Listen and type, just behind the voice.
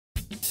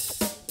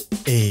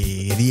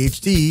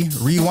ADHD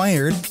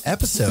Rewired,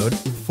 episode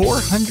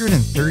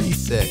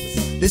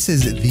 436. This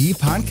is the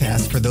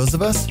podcast for those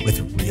of us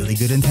with really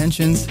good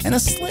intentions and a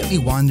slightly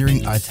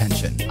wandering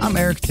attention. I'm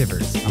Eric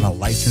Tivers. I'm a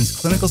licensed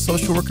clinical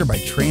social worker by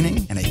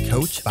training and a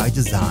coach by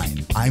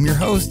design. I'm your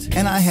host,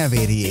 and I have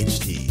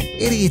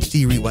ADHD.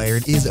 ADHD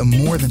Rewired is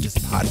more than just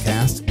a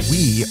podcast.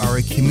 We are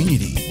a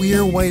community. We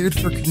are wired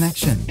for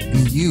connection,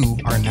 and you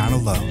are not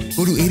alone.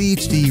 Go to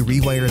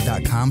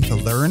ADHDrewired.com to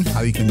learn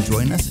how you can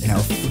join us in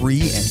our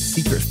free and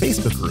secret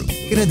Facebook group.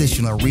 Get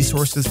additional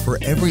resources for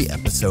every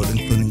episode,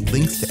 including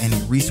links to any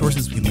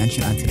resources we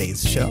mention on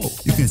today's show.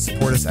 You can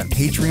support us on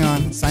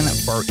Patreon, sign up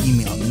for our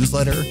email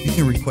newsletter. You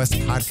can request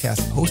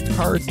podcast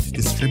postcards to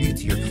distribute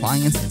to your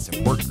clients and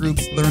support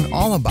groups. Learn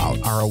all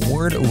about our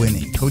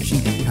award-winning coaching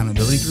and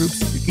accountability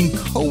groups. You can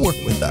co-work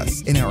with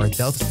us in our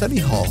Adult Study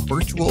Hall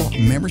virtual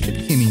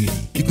membership community.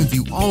 You can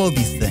do all of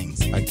these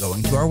things by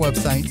going to our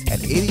website at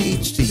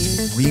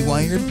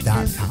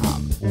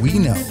ADHDrewired.com. We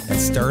know that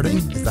starting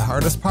is the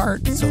hardest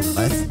part, so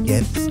let's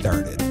get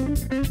started.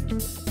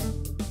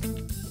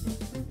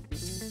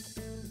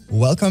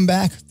 Welcome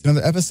back to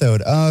another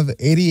episode of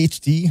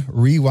ADHD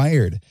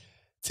Rewired.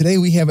 Today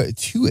we have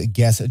two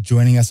guests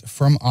joining us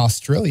from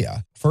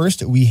Australia.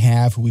 First, we've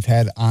had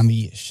on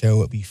the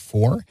show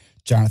before,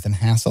 Jonathan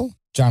Hassall.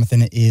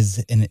 Jonathan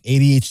is an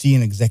ADHD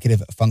and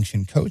executive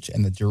function coach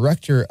and the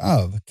director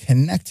of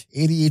Connect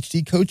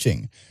ADHD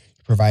Coaching,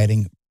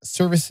 providing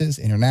services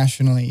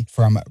internationally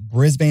from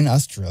Brisbane,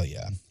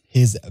 Australia.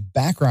 His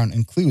background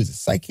includes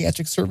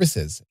psychiatric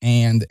services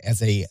and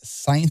as a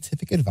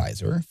scientific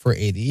advisor for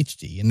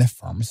ADHD in the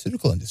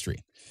pharmaceutical industry.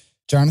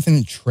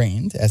 Jonathan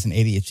trained as an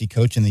ADHD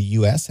coach in the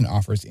U.S. and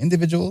offers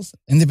individual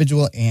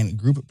and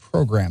group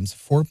programs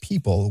for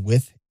people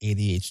with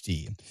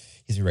ADHD.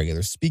 He's a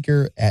regular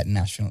speaker at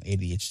national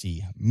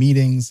ADHD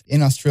meetings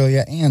in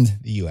Australia and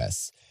the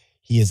U.S.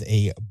 He is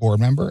a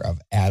board member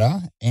of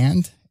ADDA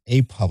and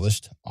a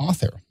published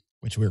author,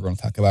 which we're going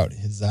to talk about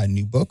his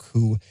new book,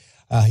 who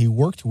he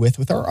worked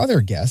with our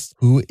other guest,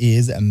 who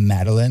is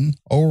Madeline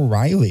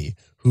O'Reilly,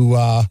 who,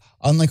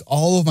 unlike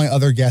all of my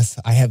other guests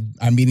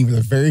I'm meeting for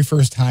the very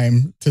first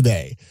time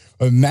today.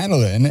 But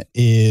Madeline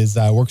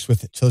works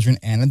with children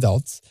and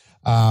adults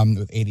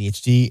with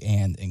ADHD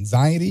and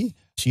anxiety.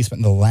 She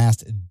spent the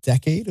last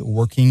decade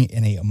working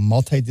in a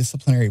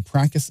multi-disciplinary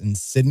practice in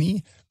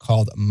Sydney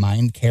called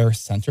Mindcare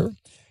Center.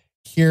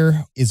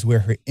 Here is where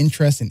her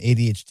interest in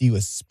ADHD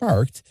was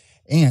sparked,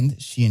 and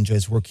she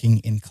enjoys working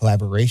in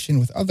collaboration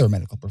with other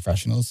medical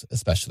professionals,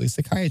 especially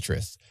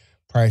psychiatrists.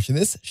 Prior to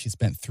this, she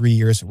spent 3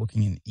 years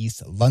working in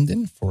East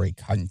London for a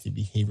cognitive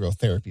behavioral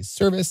therapy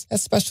service that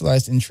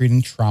specialized in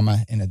treating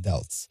trauma in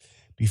adults.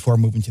 Before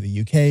moving to the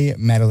UK,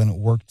 Madeline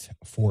worked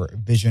for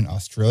Vision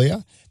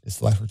Australia. This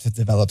allowed her to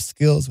develop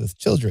skills with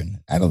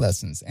children,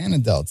 adolescents, and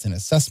adults in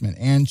assessment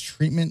and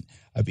treatment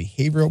of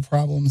behavioral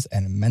problems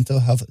and mental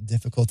health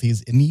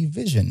difficulties in the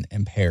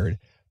vision-impaired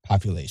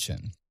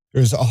population.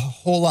 There's a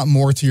whole lot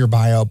more to your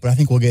bio, but I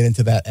think we'll get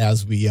into that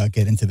as we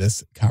get into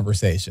this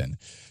conversation.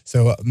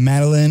 So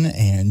Madeline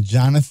and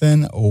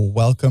Jonathan,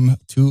 welcome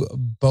to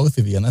both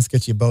of you. And let's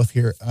get you both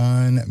here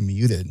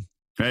unmuted.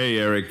 Hey,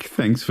 Eric.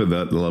 Thanks for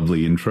that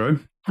lovely intro.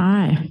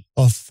 Hi.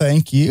 Well,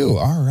 thank you.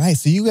 All right.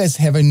 So you guys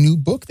have a new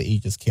book that you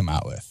just came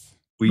out with.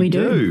 We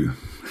do.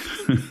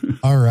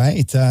 All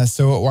right.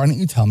 So why don't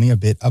you tell me a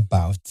bit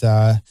about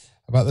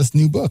this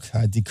new book,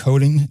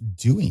 Decoding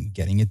Doing,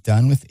 Getting It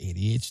Done with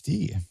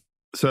ADHD.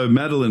 So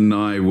Madeline and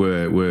I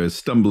were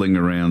stumbling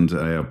around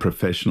our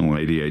professional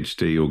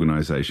ADHD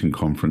organization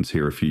conference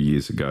here a few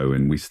years ago,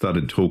 and we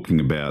started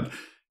talking about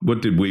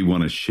what did we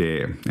want to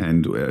share.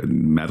 And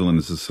Madeline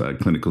is a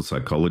clinical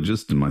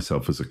psychologist and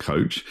myself as a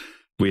coach.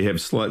 We have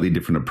slightly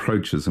different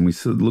approaches, and we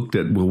sort of looked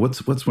at, well,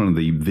 what's one of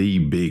the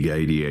big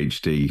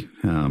ADHD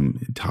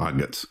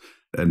targets?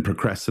 And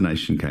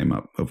procrastination came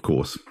up, of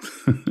course.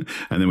 And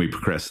then we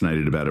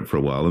procrastinated about it for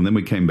a while. And then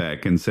we came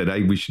back and said,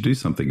 hey, we should do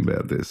something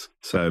about this.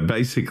 So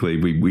basically,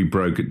 we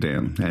broke it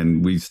down.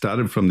 And we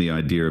started from the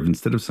idea of,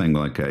 instead of saying,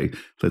 okay,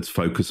 let's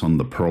focus on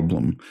the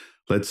problem,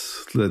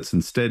 let's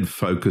instead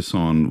focus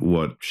on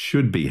what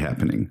should be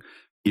happening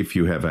if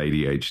you have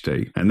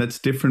ADHD. And that's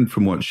different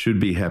from what should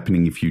be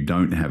happening if you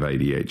don't have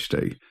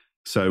ADHD.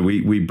 So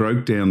we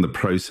broke down the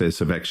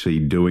process of actually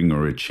doing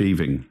or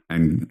achieving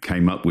and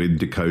came up with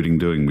Decoding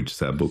Doing, which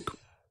is our book.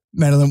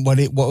 Madeline,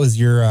 what was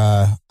your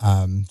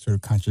sort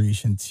of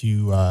contribution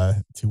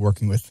to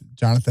working with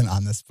Jonathan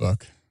on this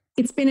book?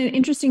 It's been an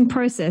interesting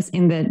process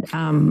in that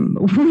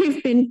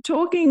we've been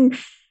talking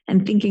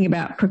and thinking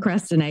about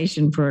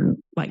procrastination for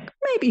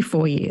maybe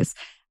 4 years.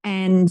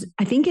 And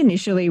I think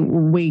initially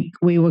we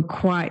were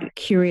quite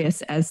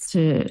curious as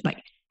to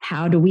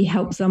how do we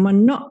help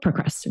someone not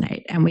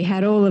procrastinate? And we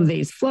had all of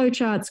these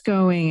flowcharts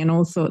going and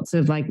all sorts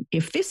of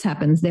if this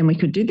happens, then we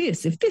could do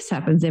this. If this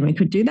happens, then we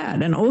could do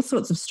that. And all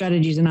sorts of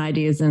strategies and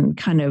ideas and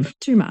kind of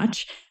too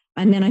much.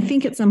 And then I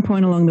think at some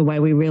point along the way,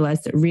 we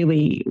realized that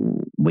really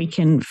we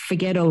can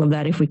forget all of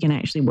that if we can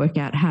actually work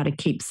out how to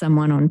keep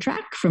someone on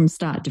track from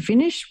start to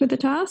finish with the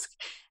task.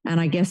 And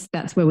I guess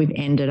that's where we've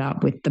ended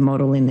up with the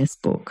model in this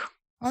book.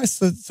 All right,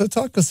 so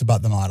talk to us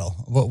about the model.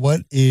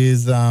 What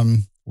is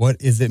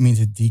it mean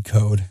to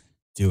decode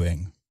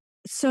doing?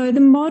 So the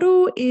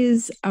model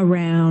is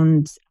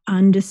around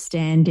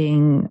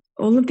understanding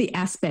all of the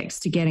aspects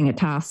to getting a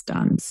task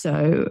done.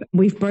 So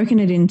we've broken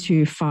it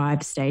into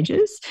 5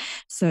 stages.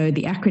 So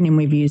the acronym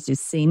we've used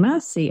is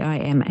CIMA,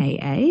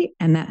 C-I-M-A-A,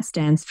 and that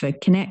stands for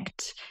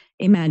Connect,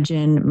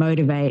 Imagine,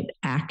 Motivate,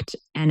 Act,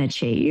 and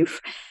Achieve.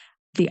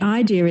 The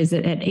idea is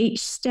that at each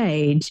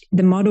stage,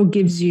 the model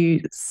gives you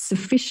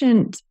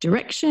sufficient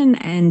direction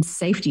and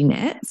safety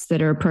nets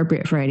that are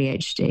appropriate for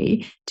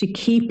ADHD to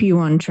keep you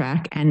on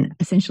track and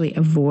essentially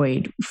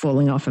avoid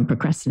falling off and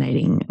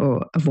procrastinating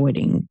or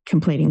avoiding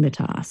completing the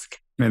task.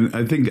 And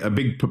I think a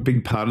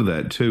big part of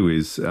that too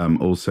is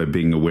also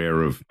being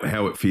aware of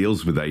how it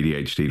feels with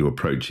ADHD to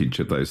approach each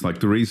of those. Like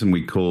the reason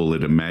we call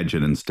it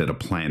imagine instead of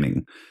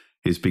planning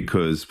is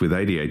because with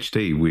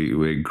ADHD,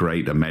 we're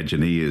great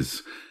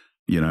Imagineers,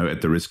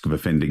 at the risk of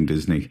offending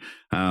Disney,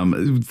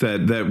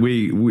 that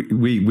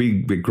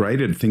we're great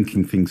at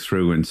thinking things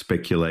through and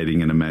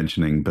speculating and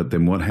imagining. But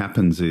then what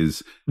happens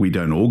is we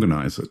don't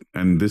organize it.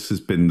 And this has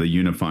been the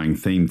unifying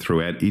theme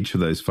throughout each of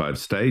those 5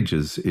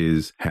 stages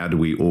is how do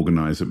we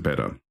organize it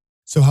better?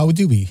 So how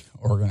do we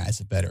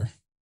organize it better?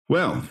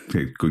 Well,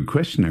 good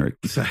question, Eric.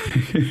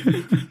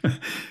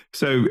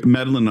 So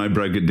Madeline and I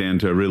broke it down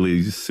to a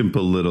really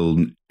simple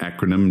little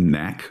acronym,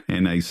 NAC,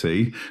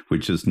 N-A-C,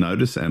 which is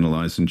notice,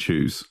 analyze, and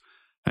choose.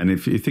 And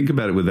if you think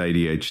about it with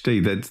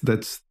ADHD,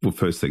 that's the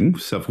first thing,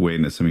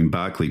 self-awareness. I mean,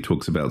 Barclay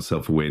talks about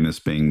self-awareness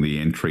being the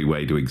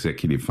entryway to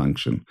executive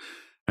function.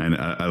 And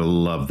I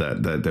love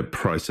that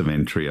price of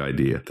entry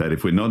idea, that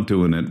if we're not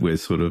doing it, we're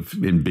sort of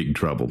in big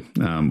trouble,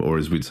 or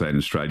as we'd say in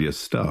Australia,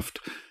 stuffed.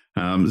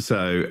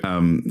 So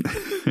I'm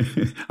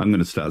going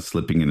to start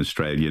slipping in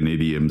Australian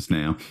idioms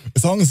now.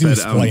 As long as you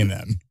explain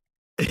them.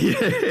 Yeah,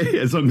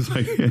 as long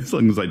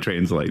as I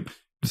translate.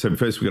 So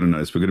first we've got to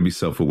notice we've got to be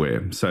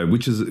self-aware, so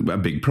which is a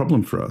big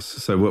problem for us.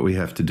 So what we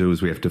have to do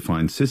is we have to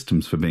find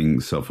systems for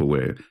being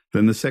self-aware.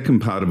 Then the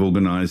second part of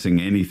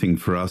organizing anything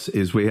for us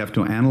is we have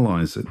to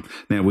analyze it.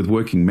 Now with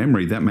working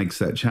memory, that makes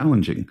that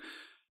challenging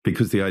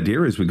because the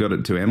idea is we've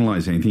got to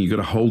analyze anything. You've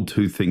got to hold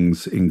 2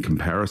 things in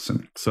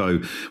comparison. So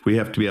we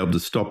have to be able to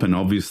stop and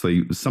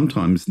obviously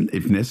sometimes,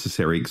 if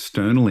necessary,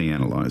 externally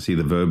analyze,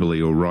 either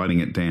verbally or writing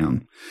it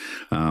down,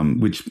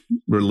 which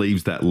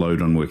relieves that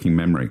load on working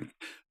memory.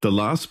 The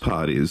last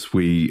part is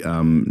we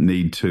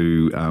need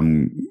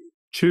to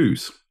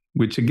choose,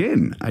 which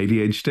again,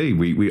 ADHD,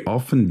 we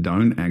often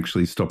don't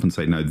actually stop and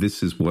say, no,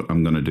 this is what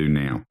I'm going to do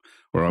now,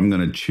 or I'm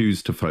going to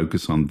choose to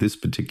focus on this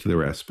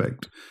particular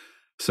aspect.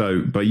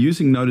 So by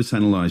using notice,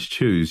 analyze,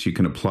 choose, you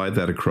can apply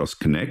that across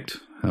Connect,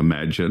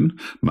 Imagine,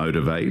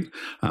 Motivate,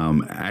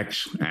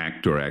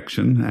 Act or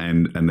Action,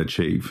 and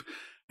Achieve.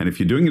 And if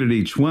you're doing it at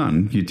each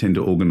one, you tend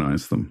to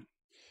organize them.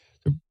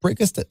 So break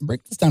this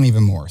down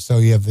even more. So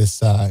you have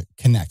this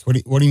Connect. What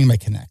do you mean by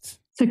Connect?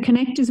 So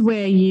Connect is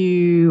where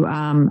you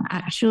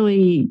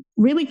actually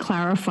really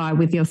clarify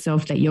with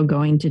yourself that you're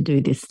going to do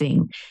this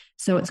thing.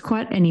 So it's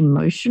quite an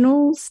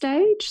emotional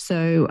stage.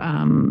 So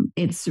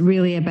it's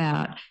really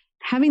about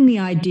having the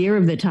idea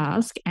of the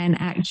task and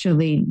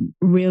actually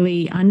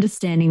really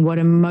understanding what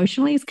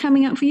emotionally is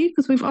coming up for you.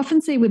 Because we've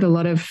often seen with a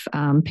lot of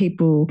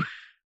people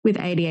with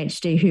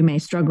ADHD who may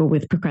struggle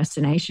with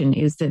procrastination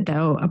is that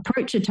they'll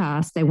approach a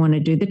task, they want to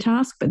do the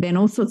task, but then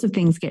all sorts of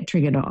things get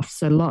triggered off.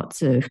 So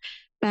lots of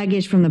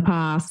baggage from the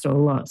past or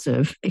lots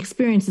of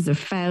experiences of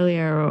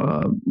failure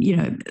or,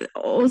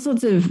 all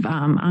sorts of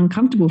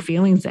uncomfortable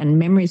feelings and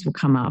memories will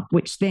come up,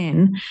 which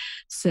then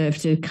serve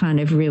to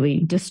kind of really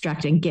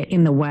distract and get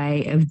in the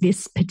way of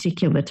this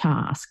particular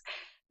task.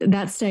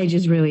 That stage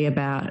is really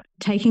about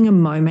taking a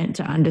moment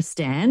to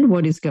understand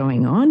what is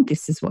going on.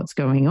 This is what's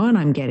going on.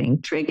 I'm getting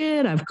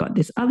triggered. I've got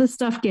this other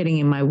stuff getting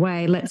in my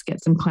way. Let's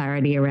get some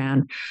clarity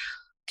around,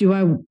 do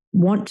I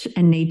want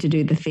and need to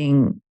do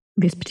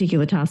this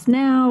particular task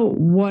now?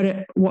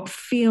 What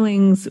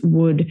feelings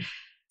would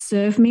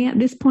serve me at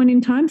this point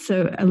in time?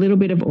 So a little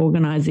bit of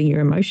organizing your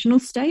emotional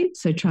state.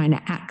 So trying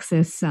to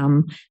access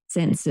some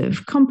sense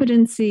of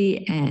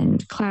competency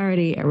and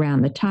clarity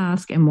around the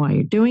task and why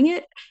you're doing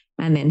it.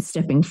 And then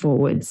stepping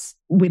forwards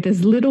with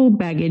as little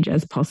baggage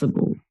as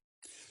possible.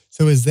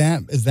 So is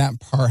that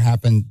part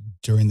happen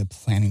during the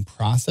planning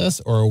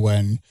process, or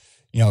when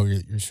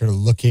you're sort of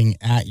looking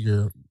at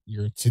your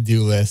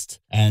to-do list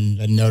and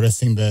then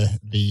noticing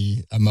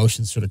the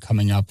emotions sort of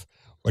coming up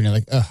when you're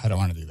like, oh, I don't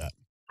want to do that?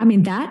 I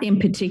mean, that in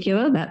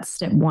particular, that's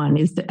step 1,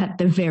 is at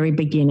the very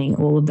beginning,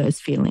 all of those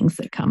feelings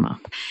that come up.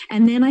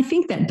 And then I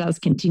think that does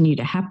continue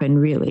to happen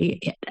really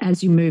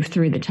as you move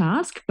through the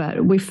task.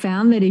 But we've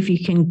found that if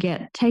you can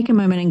take a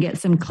moment and get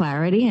some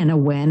clarity and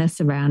awareness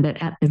around it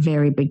at the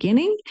very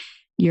beginning,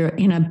 you're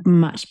in a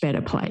much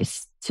better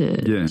place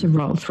to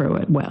roll through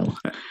it well.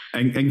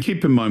 And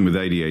keep in mind with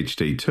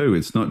ADHD too,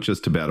 it's not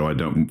just about, I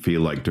don't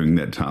feel like doing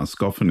that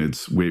task. Often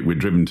we're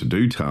driven to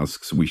do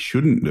tasks we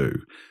shouldn't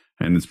do.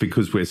 And it's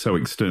because we're so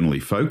externally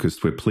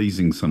focused, we're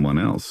pleasing someone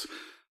else.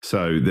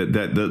 So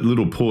that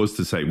little pause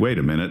to say, wait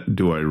a minute,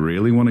 do I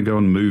really want to go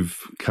and move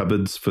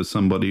cupboards for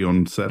somebody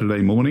on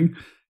Saturday morning?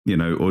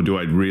 Or do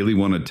I really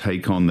want to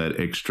take on that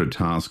extra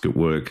task at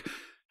work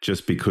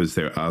just because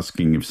they're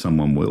asking if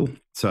someone will?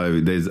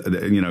 So there's,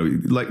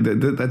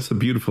 that's the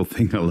beautiful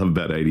thing I love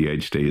about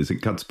ADHD is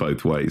it cuts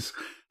both ways.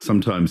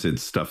 Sometimes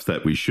it's stuff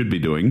that we should be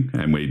doing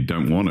and we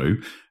don't want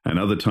to. And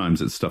other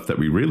times it's stuff that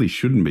we really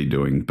shouldn't be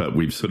doing, but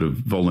we've sort of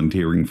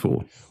volunteering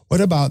for.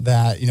 What about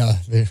that?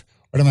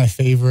 One of my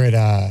favorite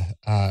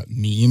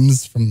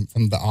memes from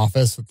The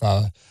Office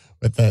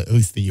with at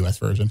least the US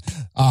version,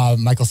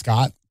 Michael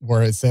Scott,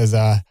 where it says,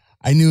 I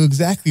knew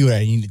exactly what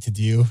I needed to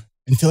do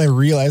until I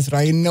realized that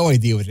I had no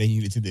idea what I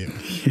needed to do.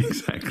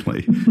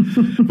 Exactly.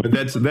 But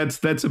that's a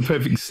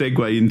perfect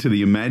segue into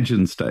the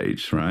imagine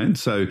stage, right?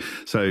 So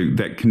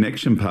that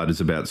connection part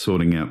is about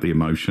sorting out the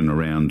emotion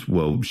around,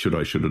 well, should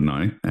I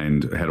know?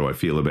 And how do I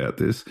feel about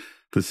this?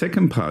 The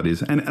second part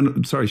is,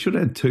 and sorry, I should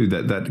add too,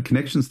 that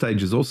connection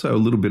stage is also a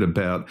little bit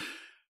about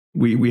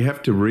we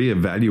have to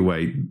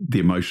reevaluate the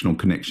emotional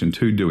connection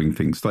to doing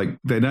things. Like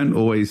they don't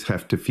always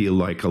have to feel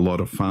like a lot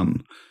of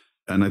fun.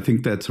 And I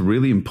think that's a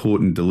really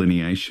important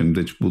delineation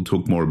that we'll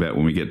talk more about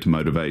when we get to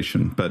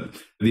motivation. But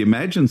the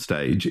imagine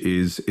stage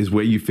is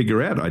where you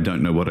figure out, I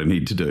don't know what I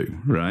need to do,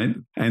 right?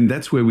 And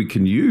that's where we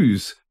can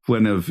use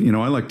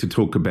I like to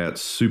talk about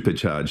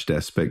supercharged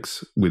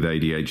aspects with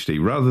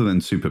ADHD rather than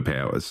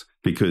superpowers,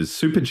 because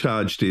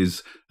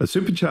a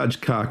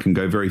supercharged car can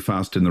go very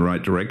fast in the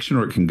right direction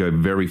or it can go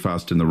very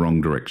fast in the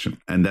wrong direction.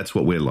 And that's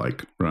what we're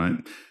like, right?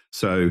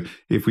 So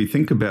if we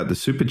think about the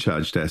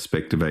supercharged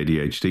aspect of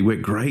ADHD, we're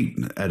great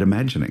at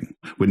imagining.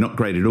 We're not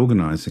great at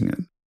organizing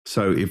it.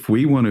 So if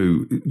we want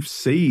to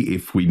see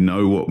if we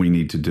know what we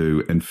need to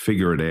do and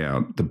figure it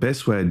out, the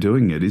best way of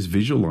doing it is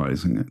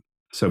visualizing it.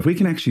 So if we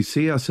can actually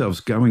see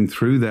ourselves going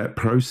through that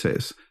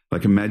process,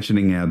 like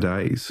imagining our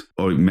days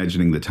or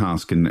imagining the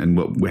task and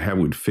how it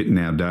would fit in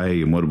our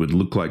day and what it would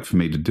look like for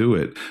me to do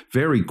it,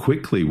 very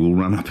quickly we'll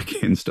run up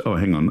against, oh,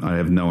 hang on, I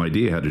have no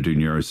idea how to do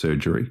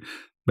neurosurgery.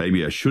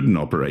 Maybe I shouldn't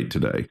operate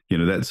today,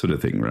 that sort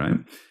of thing, right?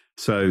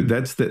 So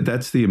that's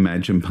the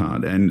imagine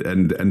part. And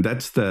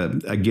that's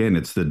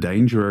it's the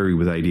danger area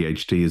with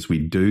ADHD is we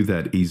do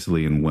that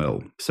easily and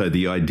well. So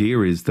the idea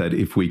is that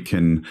if we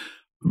can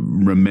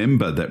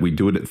remember that we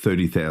do it at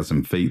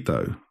 30,000 feet,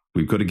 though,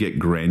 we've got to get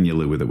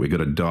granular with it. We've got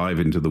to dive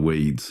into the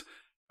weeds.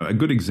 A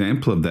good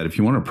example of that, if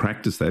you want to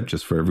practice that,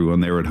 just for everyone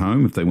there at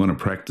home, if they want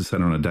to practice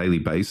that on a daily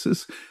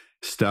basis,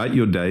 start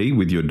your day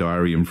with your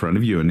diary in front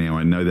of you. And now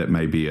I know that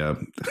may be a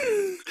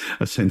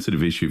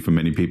sensitive issue for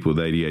many people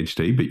with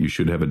ADHD, but you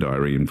should have a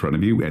diary in front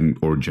of you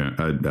or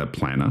a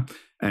planner,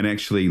 and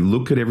actually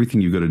look at everything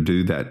you've got to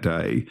do that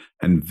day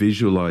and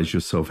visualize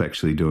yourself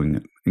actually doing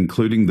it,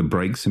 including the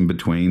breaks in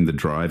between, the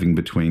driving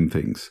between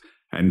things,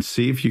 and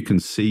see if you can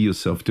see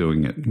yourself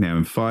doing it. Now,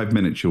 in 5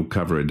 minutes, you'll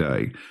cover a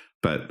day,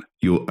 but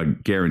I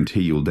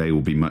guarantee your day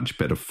will be much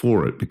better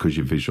for it because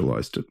you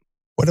visualized it.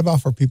 What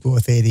about for people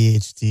with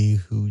ADHD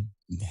who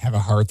have a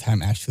hard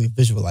time actually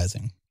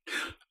visualizing?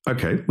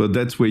 Okay, well,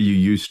 that's where you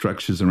use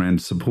structures around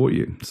to support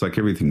you. It's like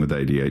everything with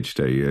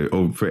ADHD,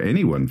 or for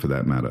anyone for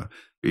that matter.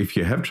 If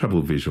you have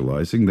trouble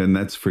visualizing, then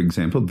that's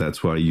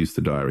why I use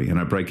the diary. And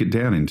I break it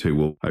down into,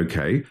 well,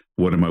 okay,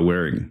 what am I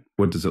wearing?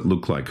 What does it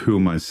look like? Who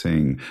am I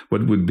seeing?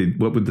 What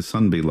would the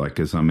sun be like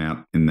as I'm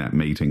out in that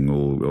meeting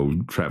or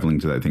traveling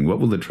to that thing? What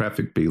will the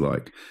traffic be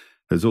like?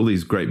 There's all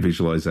these great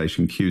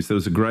visualization cues. There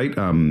was a great,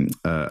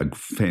 a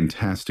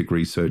fantastic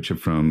researcher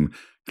from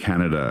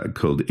Canada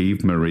called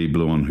Eve-Marie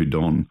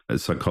Blouin-Houdon, a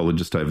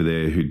psychologist over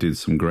there who did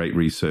some great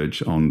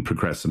research on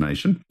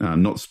procrastination,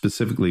 not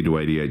specifically to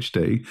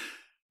ADHD,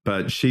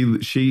 but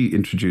she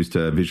introduced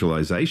a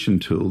visualization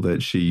tool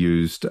that she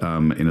used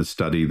in a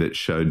study that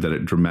showed that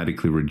it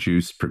dramatically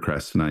reduced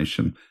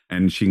procrastination.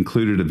 And she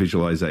included a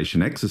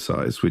visualization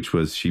exercise, which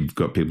was she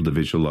got people to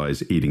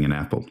visualize eating an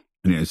apple.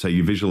 So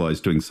you visualize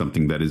doing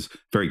something that is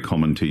very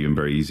common to you and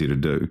very easy to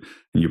do,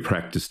 and you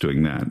practice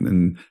doing that.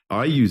 And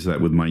I use that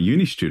with my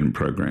uni student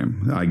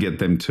program. I get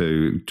them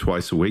to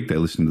twice a week, they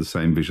listen to the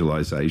same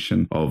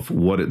visualization of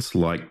what it's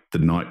like the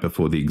night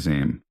before the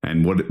exam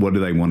and what do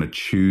they want to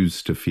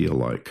choose to feel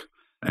like.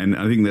 And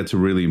I think that's a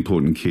really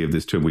important key of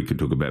this too. We could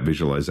talk about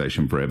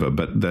visualization forever,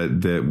 but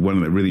the one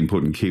of the really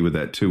important key with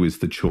that too is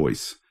the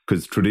choice.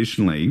 Because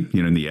traditionally,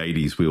 in the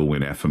 80s, we all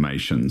went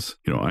affirmations.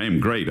 I am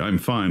great, I'm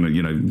fine,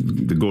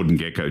 the Gordon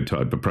Gekko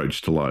type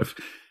approach to life.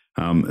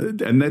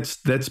 And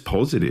that's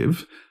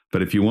positive.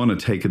 But if you want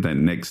to take it that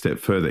next step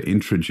further,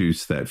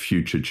 introduce that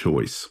future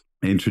choice.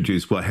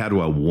 Introduce, well, how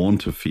do I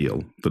want to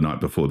feel the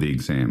night before the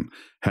exam?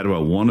 How do I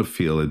want to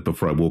feel it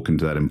before I walk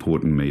into that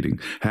important meeting?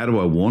 How do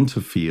I want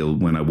to feel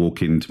when I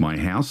walk into my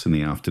house in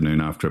the afternoon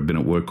after I've been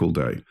at work all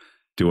day?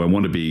 Do I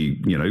want to be,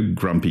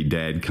 grumpy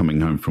dad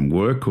coming home from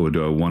work, or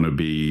do I want to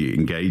be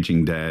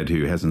engaging dad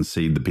who hasn't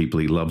seen the people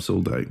he loves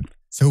all day?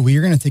 So we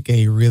are going to take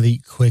a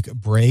really quick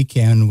break,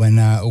 and when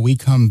we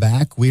come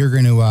back, we are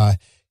going to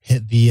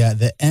hit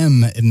the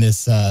M in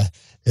this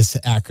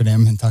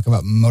acronym and talk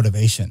about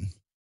motivation.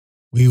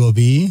 We will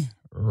be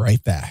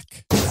right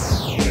back.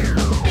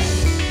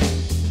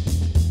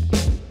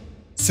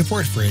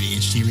 Support for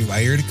ADHD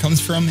Rewired comes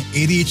from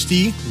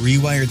ADHD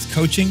Rewired's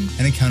coaching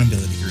and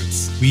accountability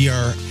groups. We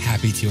are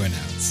happy to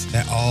announce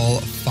that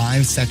all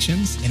 5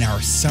 sections in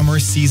our summer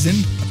season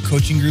of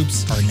coaching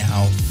groups are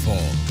now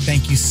full.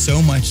 Thank you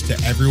so much to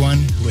everyone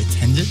who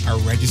attended our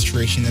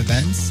registration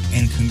events,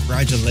 and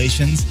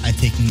congratulations on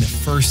taking the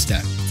first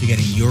step to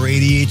getting your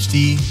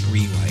ADHD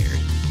rewired.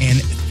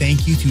 And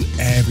thank you to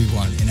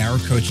everyone in our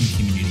coaching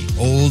community,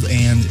 old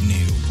and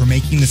new, for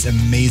making this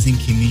amazing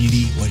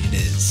community what it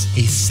is.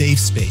 A safe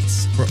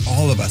space for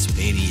all of us with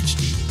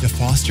ADHD to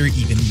foster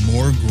even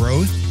more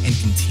growth and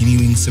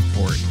continuing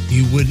support.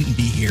 We wouldn't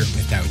be here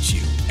without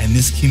you, and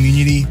this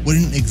community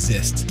wouldn't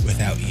exist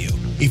without you.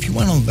 If you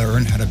want to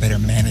learn how to better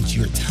manage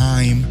your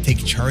time,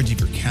 take charge of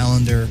your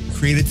calendar,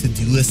 create a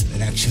to-do list that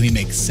actually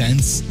makes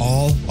sense,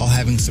 all while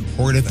having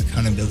supportive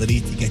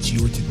accountability to get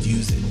your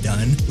to-dos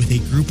done with a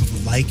group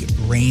of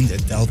like-brained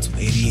adults with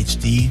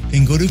ADHD,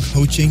 then go to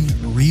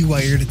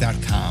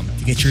coachingrewired.com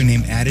to get your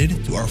name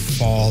added to our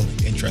fall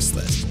interest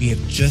list. We have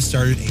just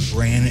started a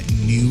brand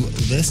new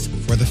list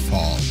for the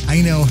fall.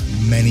 I know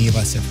many of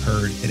us have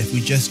heard that if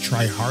we just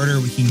try harder,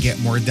 we can get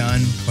more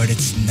done, but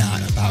it's not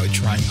about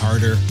trying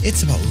harder.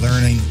 It's about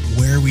learning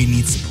where we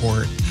need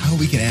support, how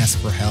we can ask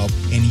for help,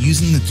 and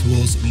using the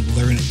tools we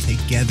learn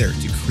together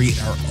to create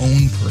our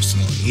own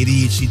personal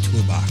ADHD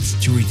toolbox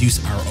to reduce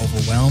our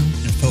overwhelm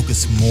and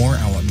focus more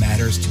on what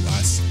matters to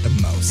us the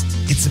most.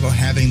 It's about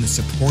having the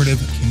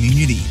supportive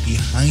community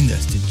behind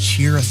us to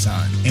cheer us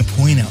on and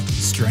point out the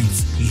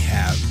strengths we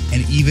have,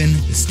 and even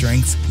the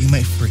strengths we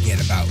might forget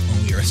about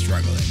when we are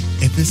struggling.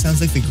 If this sounds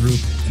like the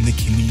group and the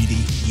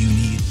community you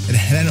need, then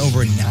head on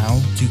over now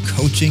to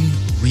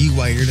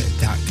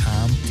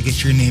coachingrewired.com to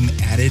get your name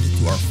added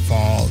to our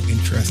fall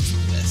interest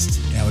list.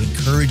 And I would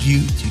encourage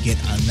you to get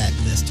on that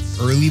list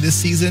early this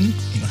season,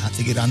 and you'll have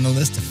to get on the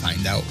list to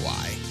find out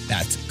why.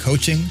 That's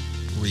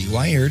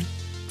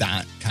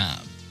coachingrewired.com.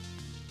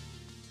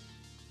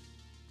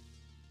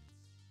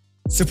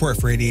 Support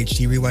for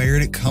ADHD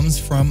Rewired comes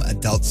from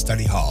Adult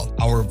Study Hall,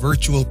 our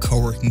virtual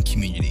co-working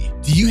community.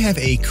 Do you have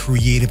a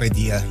creative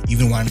idea you've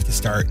been wanting to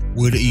start?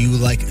 Would you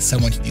like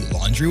someone to do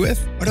laundry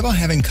with? What about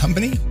having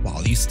company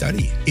while you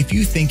study? If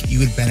you think you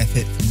would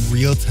benefit from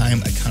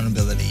real-time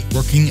accountability,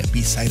 working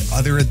beside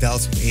other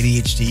adults with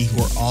ADHD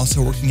who are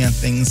also working on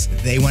things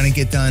they want to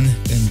get done,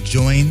 then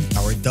join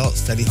our Adult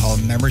Study Hall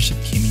membership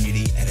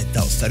community at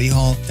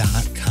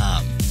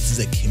adultstudyhall.com. This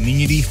is a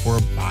community for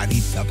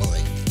body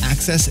doubling.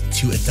 Access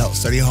to Adult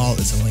Study Hall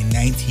is only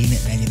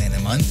 $19.99 a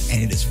month,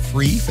 and it is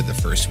free for the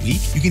first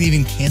week. You can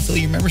even cancel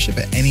your membership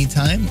at any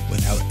time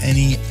without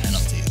any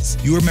penalties.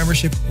 Your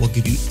membership will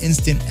give you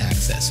instant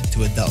access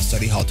to Adult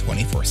Study Hall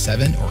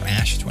 24/7 or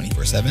ASH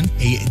 24/7,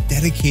 a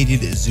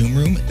dedicated Zoom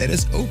room that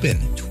is open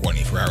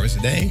 24 hours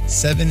a day,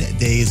 7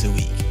 days a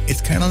week.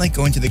 It's kind of like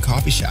going to the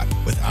coffee shop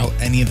without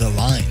any of the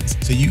lines,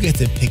 so you get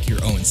to pick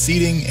your own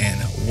seating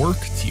and work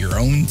to your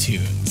own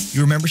tunes.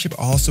 Your membership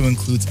also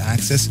includes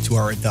access to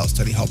our Adult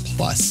Study Hall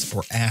Plus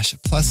or ASH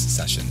Plus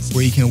sessions,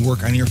 where you can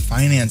work on your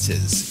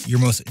finances, your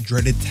most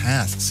dreaded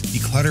tasks,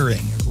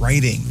 decluttering,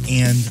 writing,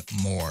 and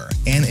more.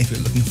 And if you're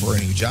looking for a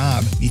new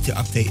job, need to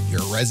update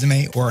your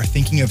resume, or are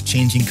thinking of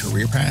changing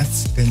career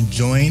paths, then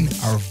join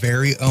our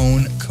very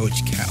own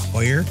Coach Kat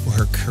Hoyer for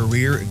her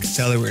Career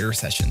Accelerator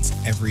sessions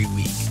every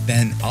week.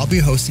 Then I'll be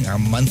hosting our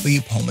monthly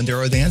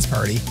Pomodoro dance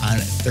party on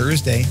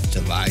Thursday,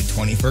 July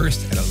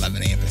 21st at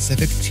 11 a.m.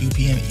 Pacific, 2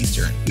 p.m.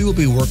 Eastern. We will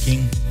be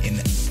working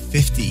in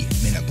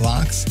 50-minute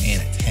blocks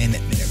and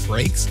 10-minute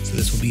breaks, so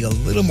this will be a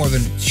little more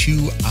than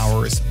 2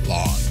 hours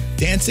long.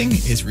 Dancing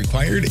is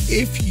required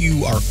if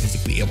you are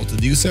physically able to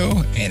do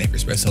so and if your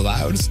spouse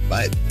allows,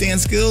 but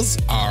dance skills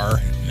are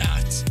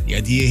not. The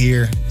idea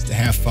here is to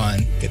have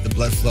fun, get the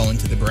blood flowing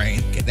to the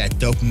brain, get that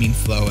dopamine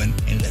flowing,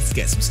 and let's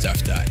get some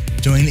stuff done.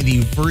 Join the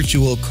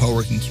virtual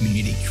co-working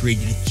community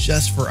created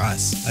just for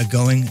us by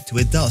going to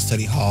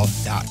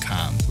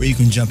adultstudyhall.com, where you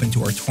can jump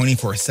into our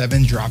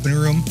 24/7 drop-in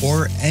room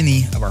or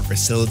any of our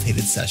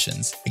facilitated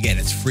sessions. Again,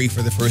 it's free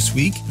for the first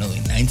week and only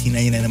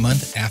 $19.99 a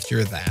month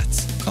after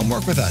that. Come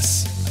work with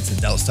us. That's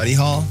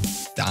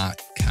adultstudyhall.com.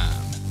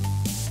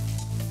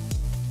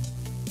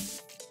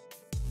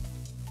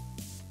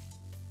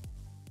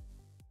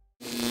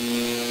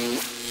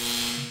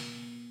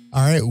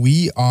 All right,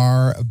 we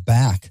are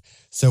back.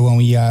 So when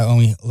we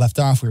left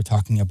off, we were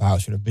talking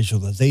about sort of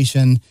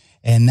visualization,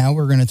 and now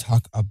we're going to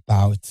talk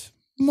about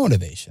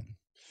motivation.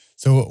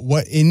 So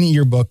what in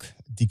your book,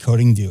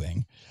 Decoding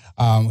Doing,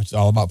 which is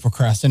all about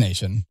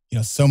procrastination,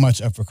 so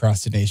much of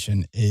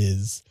procrastination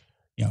is,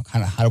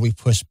 kind of how do we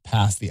push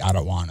past the I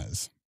don't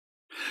wannas?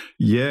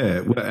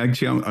 Yeah, well,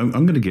 actually, I'm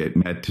going to get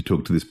Matt to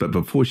talk to this, but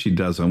before she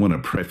does, I want to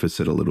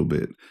preface it a little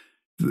bit.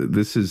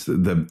 This is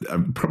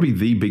probably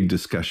the big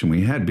discussion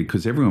we had,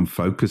 because everyone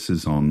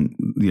focuses on,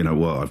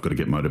 well, I've got to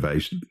get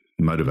motivation.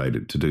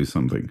 motivated to do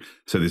something.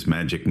 So this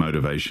magic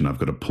motivation I've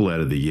got to pull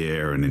out of the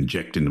air and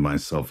inject into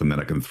myself, and then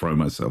I can throw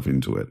myself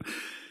into it.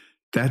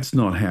 That's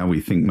not how we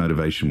think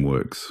motivation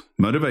works.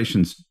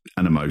 Motivation's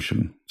an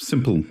emotion,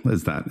 simple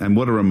as that. And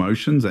what are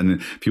emotions?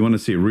 And if you want to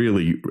see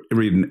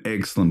read an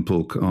excellent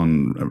book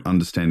on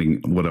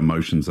understanding what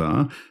emotions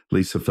are,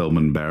 Lisa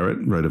Feldman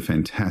Barrett wrote a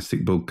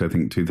fantastic book, I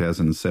think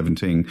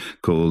 2017,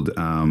 called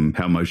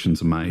How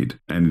Emotions Are Made.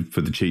 And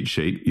for the cheat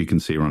sheet, you can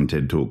see her on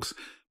TED Talks.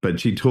 But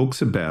she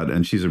talks about,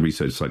 and she's a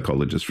research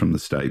psychologist from the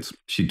States,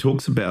 she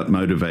talks about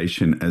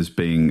motivation as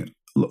being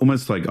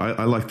almost like,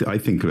 I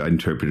think I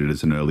interpret it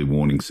as an early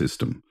warning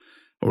system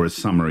or a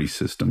summary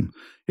system.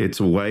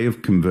 It's a way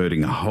of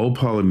converting a whole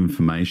pile of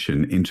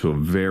information into a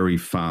very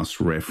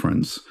fast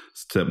reference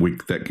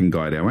that can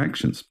guide our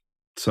actions.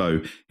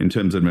 So in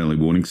terms of an early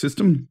warning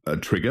system, a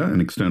trigger,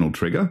 an external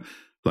trigger,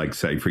 like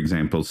say, for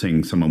example,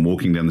 seeing someone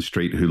walking down the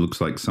street who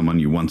looks like someone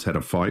you once had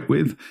a fight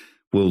with,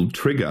 will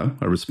trigger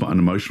an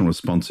emotional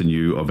response in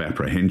you of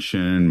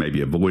apprehension,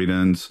 maybe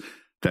avoidance,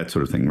 that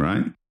sort of thing,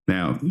 right?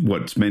 Now,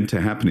 what's meant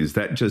to happen is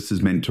that just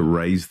is meant to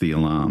raise the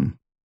alarm.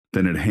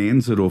 Then it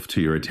hands it off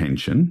to your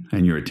attention,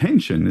 and your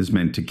attention is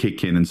meant to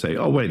kick in and say,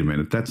 oh, wait a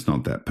minute, that's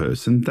not that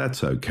person.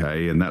 That's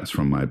okay, and that's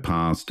from my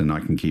past, and I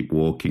can keep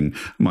walking.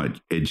 I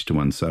might edge to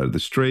one side of the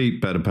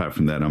street, but apart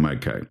from that, I'm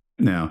okay.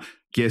 Now,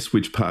 guess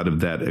which part of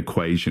that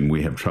equation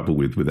we have trouble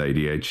with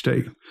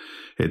ADHD?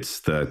 It's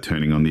the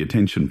turning on the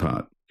attention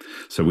part.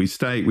 So we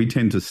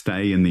tend to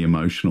stay in the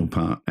emotional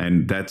part,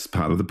 and that's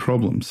part of the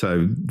problem.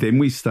 So then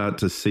we start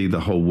to see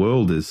the whole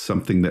world as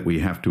something that we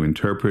have to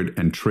interpret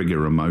and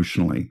trigger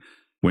emotionally,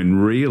 when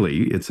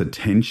really it's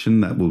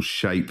attention that will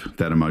shape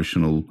that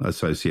emotional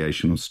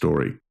association or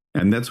story.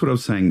 And that's what I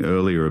was saying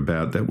earlier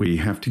about that we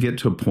have to get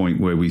to a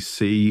point where we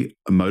see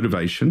a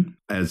motivation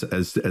as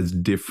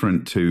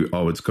different to,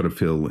 oh, it's got to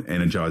feel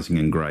energizing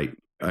and great.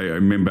 I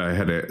remember I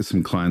had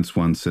some clients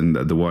once, and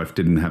the wife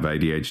didn't have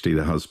ADHD,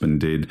 the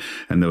husband did,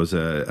 and there was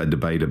a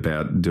debate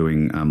about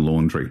doing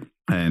laundry.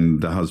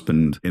 And the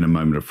husband, in a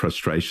moment of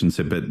frustration,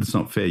 said, but it's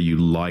not fair, you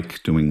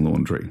like doing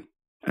laundry.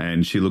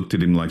 And she looked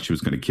at him like she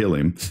was going to kill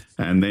him.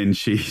 And then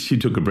she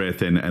took a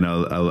breath in, and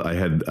I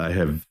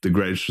have the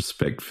greatest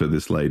respect for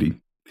this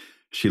lady.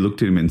 She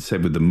looked at him and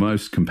said, with the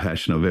most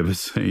compassion I've ever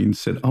seen,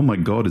 said, oh my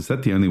God, is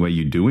that the only way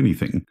you do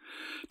anything?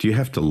 Do you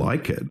have to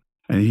like it?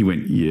 And he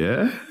went,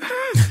 yeah.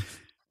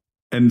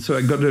 And so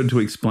I got her to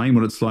explain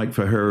what it's like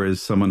for her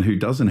as someone who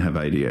doesn't have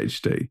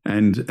ADHD.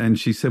 And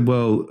she said,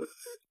 well,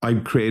 I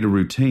create a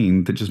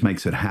routine that just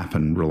makes it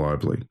happen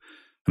reliably.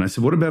 And I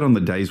said, what about on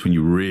the days when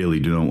you really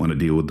do not want to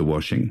deal with the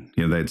washing?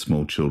 You know, they had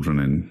small children,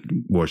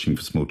 and washing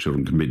for small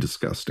children can be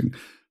disgusting.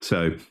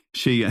 So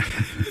she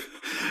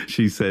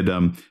said,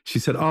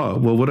 oh,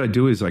 well, what I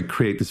do is I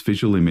create this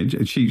visual image.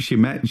 And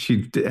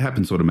it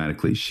happens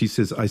automatically. She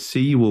says, I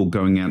see you all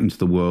going out into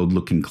the world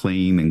looking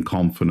clean and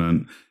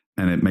confident,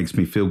 and it makes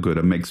me feel good.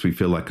 It makes me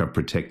feel like I've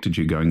protected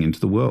you going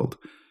into the world.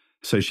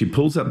 So she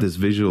pulls up this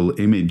visual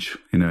image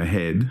in her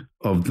head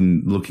of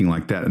them looking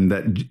like that, and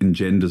that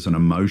engenders an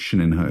emotion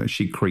in her.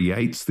 She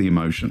creates the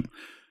emotion.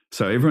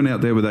 So everyone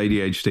out there with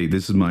ADHD,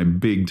 this is my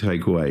big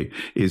takeaway,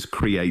 is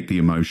create the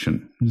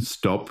emotion.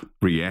 Stop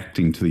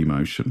reacting to the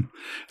emotion.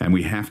 And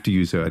we have to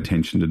use our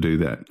attention to do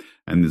that.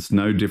 And it's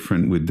no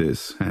different with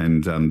this.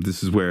 And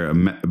this is where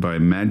by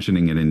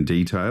imagining it in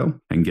detail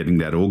and getting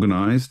that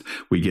organized,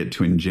 we get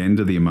to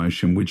engender the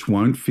emotion, which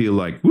won't feel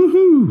like,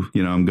 woohoo,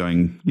 I'm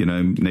going,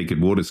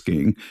 naked water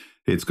skiing.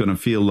 It's going to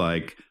feel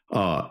like,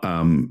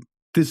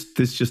 this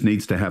just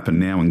needs to happen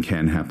now and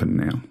can happen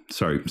now.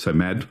 Sorry. So,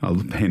 Mad, I'll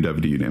hand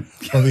over to you now.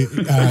 Well,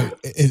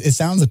 it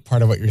sounds like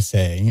part of what you're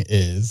saying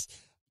is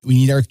we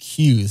need our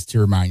cues to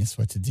remind us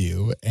what to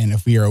do. And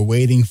if we are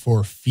waiting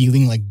for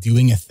feeling like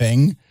doing a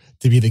thing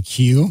to be the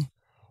cue,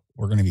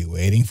 we're going to be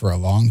waiting for a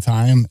long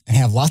time and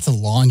have lots of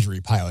laundry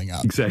piling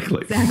up.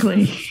 Exactly.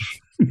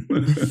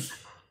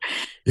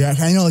 Yeah.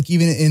 I know, like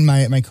even in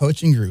my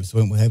coaching groups,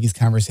 when we have these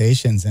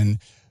conversations, and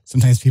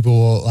sometimes people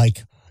will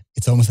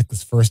it's almost like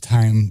this first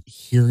time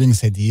hearing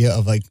this idea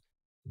of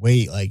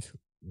wait,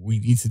 we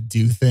need to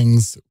do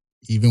things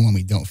even when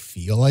we don't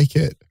feel like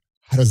it.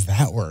 How does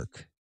that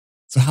work?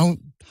 So how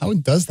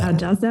does that work?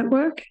 Does that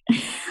work?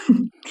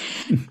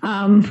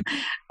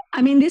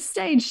 This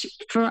stage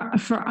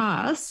for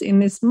us in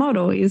this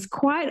model is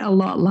quite a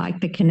lot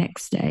like the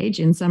Connect stage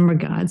in some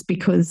regards,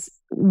 because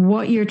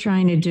what you're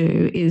trying to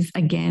do is,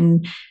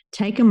 again,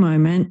 take a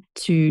moment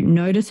to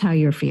notice how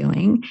you're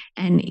feeling.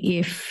 And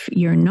if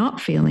you're not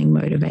feeling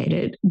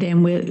motivated,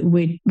 then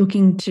we're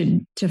looking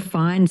to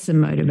find some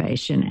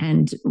motivation.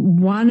 And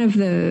one of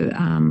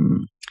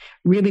the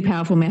really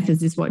powerful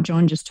methods is what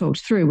John just talked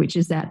through, which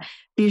is that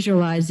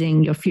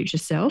visualizing your future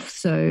self.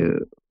 So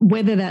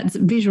whether that's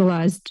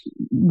visualized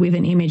with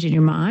an image in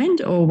your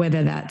mind, or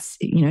whether that's,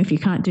 if you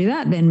can't do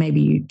that, then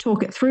maybe you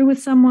talk it through with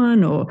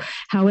someone, or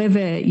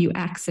however you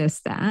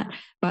access that,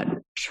 but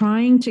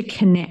trying to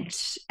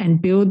connect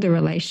and build the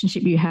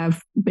relationship you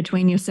have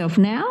between yourself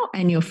now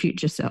and your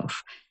future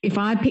self. If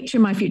I picture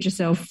my future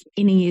self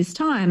in a year's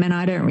time and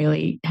I don't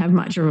really have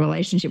much of a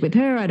relationship with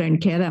her, I don't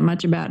care that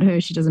much about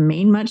her, she doesn't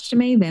mean much to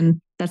me, then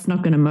that's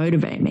not going to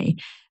motivate me.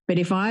 But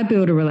if I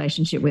build a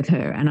relationship with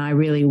her and I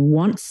really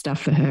want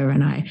stuff for her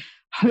and I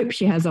hope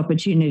she has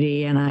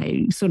opportunity and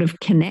I sort of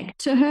connect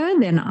to her,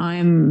 then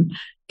I'm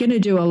going to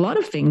do a lot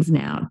of things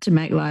now to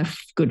make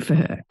life good for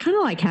her. Kind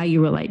of like how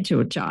you relate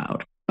to a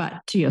child, but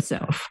to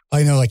yourself.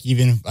 I know, like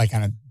even like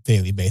on a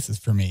daily basis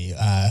for me,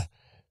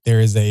 there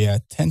is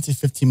a 10 to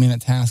 15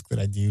 minute task that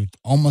I do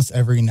almost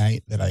every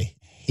night that I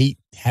hate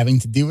having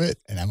to do it.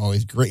 And I'm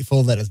always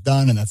grateful that it's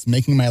done, and that's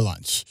making my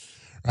lunch.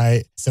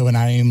 Right. So when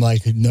I'm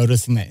like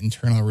noticing that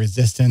internal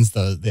resistance,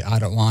 the I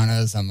don't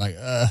wannas, I'm like,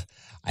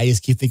 I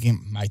just keep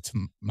thinking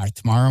my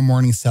tomorrow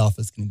morning self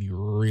is going to be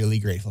really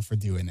grateful for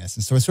doing this.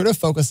 And so I sort of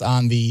focus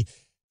on a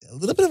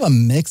little bit of a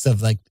mix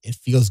of like, it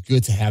feels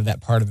good to have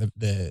that part of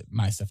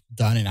my stuff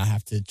done and not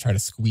have to try to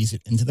squeeze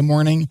it into the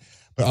morning.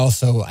 But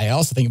also, I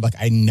also think like,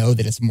 I know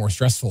that it's more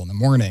stressful in the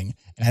morning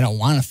and I don't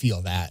want to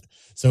feel that.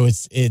 So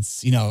it's,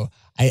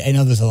 I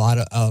know there's a lot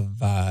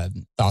of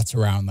thoughts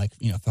around like,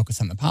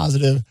 focus on the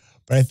positive.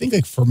 But I think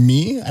like for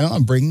me, I don't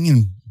know, bringing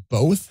in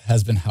both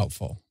has been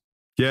helpful.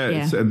 Yeah.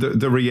 It's,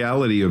 the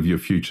reality of your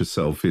future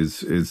self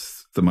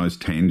is the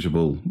most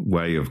tangible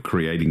way of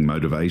creating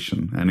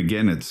motivation. And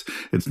again, it's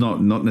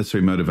not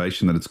necessarily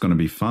motivation that it's going to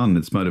be fun.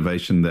 It's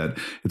motivation that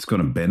it's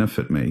going to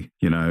benefit me,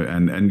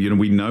 and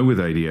we know with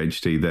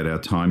ADHD that our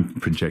time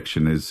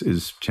projection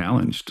is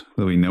challenged.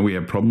 We know we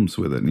have problems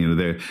with it.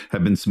 There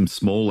have been some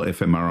small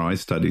fMRI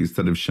studies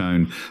that have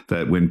shown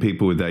that when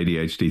people with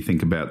ADHD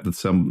think about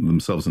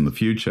themselves in the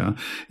future,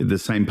 the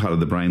same part of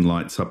the brain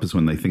lights up as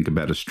when they think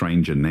about a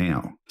stranger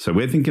now. So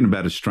we're thinking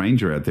about a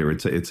stranger out there.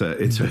 It's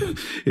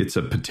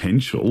a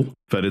potential,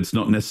 but it's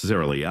not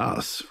necessarily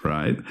us,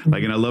 right?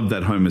 Like, and I love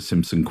that Homer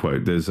Simpson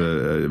quote. There's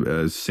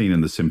a scene in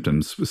The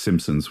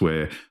Simpsons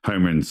where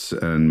Homer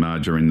and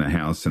Marge are in the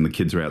house and the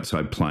kids are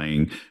outside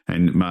playing,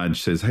 and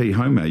Marge says, "Hey,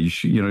 Homer, you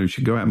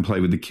should go out and play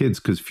with the kids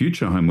because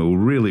future Homer will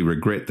really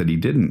regret that he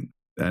didn't."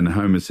 And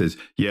Homer says,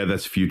 "Yeah,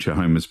 that's future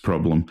Homer's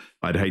problem.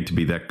 I'd hate to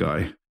be that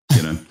guy."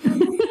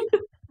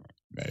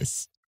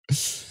 Nice.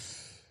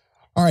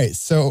 All right,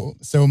 so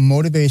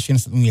motivation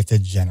is something we have to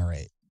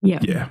generate.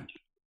 Yeah.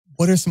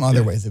 What are some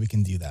other ways that we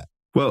can do that?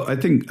 Well, I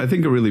think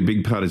a really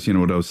big part is,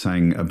 what I was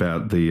saying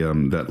about the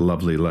that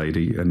lovely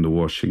lady and the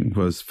washing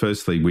was,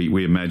 firstly,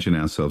 we imagine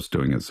ourselves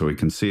doing it, so we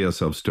can see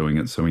ourselves doing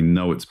it, so we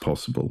know it's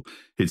possible.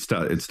 It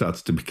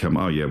starts to become,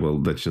 oh yeah, well,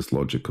 that's just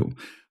logical.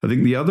 I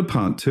think the other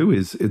part too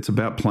is it's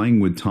about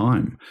playing with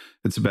time.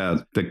 It's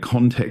about the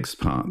context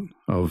part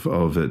of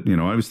it. I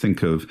always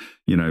think of,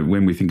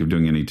 when we think of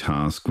doing any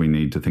task, we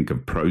need to think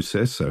of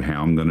process, so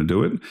how I'm going to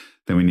do it.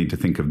 Then we need to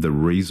think of the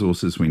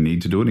resources we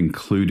need to do it,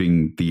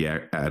 including the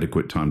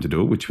adequate time to do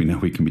it, which we know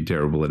we can be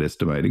terrible at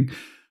estimating,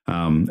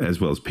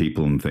 as well as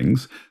people and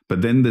things.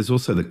 But then there's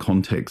also the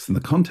context. And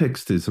the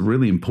context is a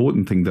really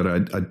important thing that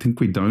I think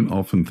we don't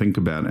often think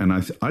about. And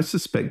I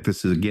suspect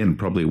this is, again,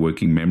 probably a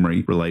working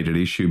memory related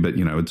issue, but,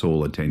 it's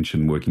all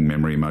attention, working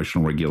memory,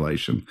 emotional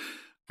regulation.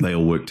 They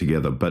all work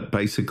together. But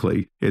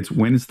basically, it's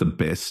when is the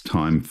best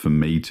time for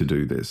me to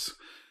do this?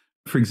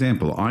 For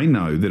example, I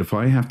know that if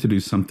I have to do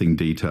something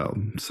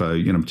detailed, so,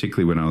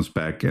 particularly when I was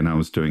back and I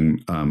was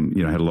doing,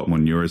 had a lot more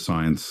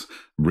neuroscience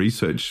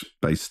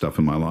research-based stuff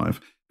in my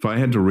life, if I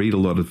had to read a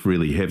lot of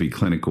really heavy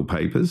clinical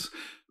papers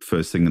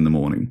first thing in the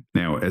morning.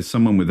 Now, as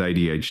someone with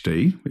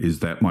ADHD, is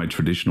that my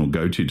traditional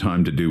go-to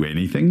time to do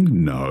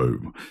anything?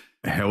 No.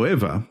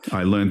 However,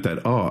 I learned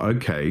that,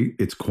 okay,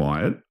 it's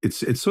quiet.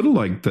 It's sort of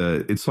like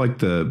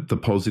the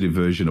positive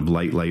version of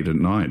late at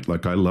night.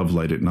 Like, I love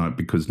late at night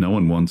because no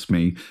one wants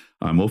me.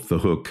 I'm off the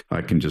hook.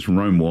 I can just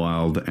roam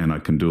wild and I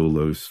can do all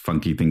those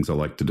funky things I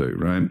like to do,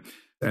 right?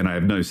 And I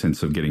have no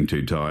sense of getting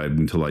too tired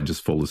until I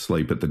just fall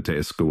asleep at the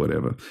desk or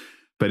whatever.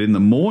 But in the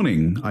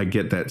morning, I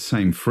get that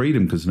same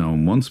freedom because no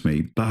one wants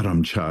me, but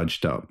I'm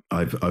charged up.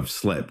 I've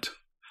slept.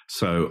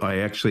 So I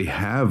actually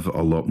have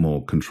a lot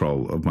more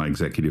control of my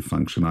executive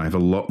function. I have a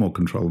lot more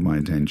control of my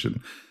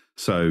attention.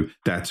 So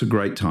that's a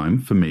great time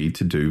for me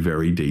to do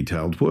very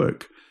detailed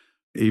work.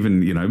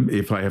 Even,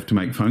 if I have to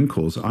make phone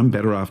calls, I'm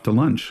better after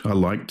lunch.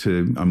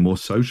 I'm more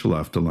social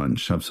after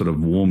lunch. I've sort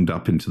of warmed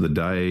up into the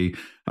day.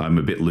 I'm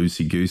a bit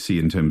loosey-goosey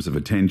in terms of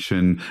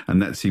attention,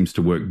 and that seems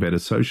to work better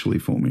socially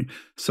for me.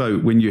 So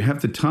when you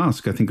have the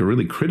task, I think a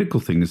really critical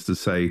thing is to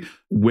say,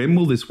 when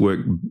will this work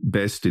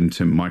best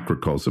into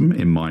microcosm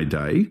in my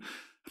day?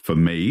 For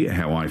me,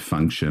 how I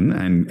function,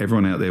 and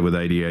everyone out there with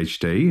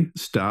ADHD,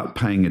 start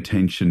paying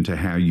attention to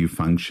how you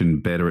function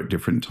better at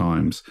different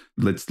times.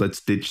 Let's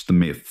ditch the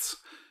myths.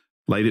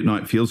 Late at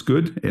night feels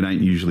good. It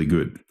ain't usually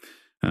good.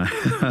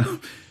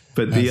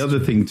 But the other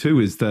thing too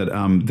is that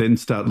then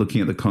start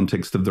looking at the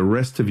context of the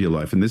rest of your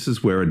life. And this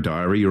is where a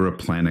diary or a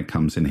planner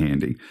comes in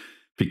handy,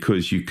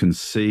 because you can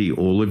see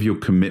all of your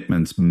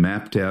commitments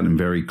mapped out in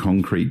very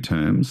concrete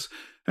terms.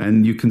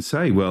 And you can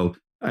say, well,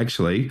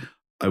 actually,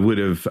 I would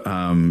have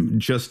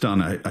just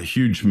done a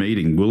huge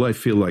meeting. Will I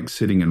feel like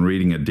sitting and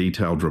reading a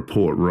detailed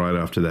report right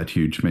after that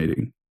huge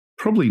meeting?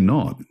 Probably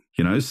not,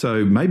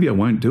 so maybe I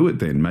won't do it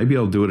then. Maybe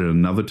I'll do it at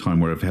another time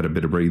where I've had a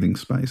bit of breathing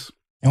space.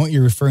 And what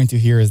you're referring to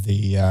here is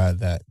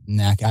the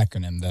NAC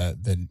acronym,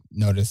 the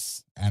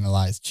Notice,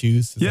 Analyze,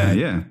 Choose.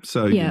 Yeah.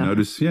 So you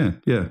notice, yeah.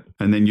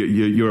 And then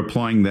you're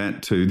applying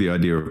that to the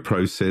idea of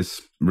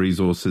process,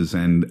 resources,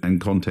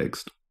 and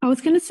context. I was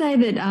going to say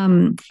that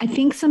I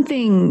think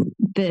something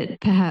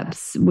that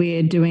perhaps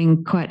we're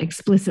doing quite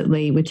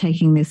explicitly with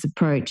taking this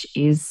approach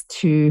is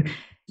to,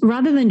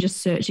 rather than just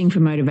searching for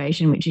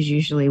motivation, which is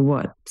usually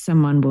what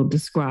someone will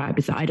describe,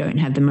 is I don't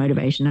have the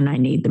motivation and I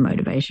need the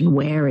motivation.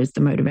 Where is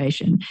the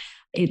motivation?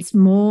 It's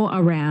more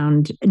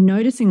around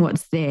noticing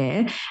what's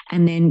there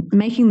and then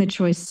making the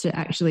choice to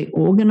actually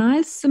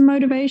organize some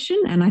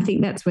motivation. And I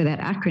think that's where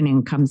that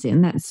acronym comes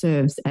in. That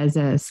serves as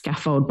a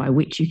scaffold by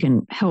which you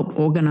can help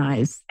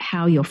organize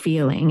how you're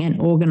feeling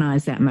and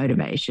organize that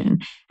motivation.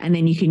 And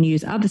then you can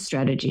use other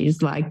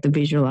strategies like the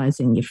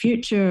visualizing your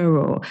future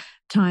or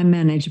time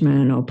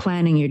management or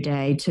planning your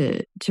day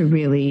to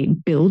really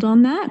build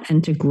on that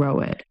and to grow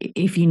it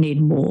if you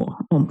need more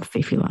oomph,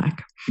 if you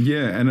like.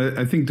 Yeah, and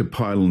I think to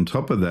pile on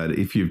top of that,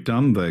 if you've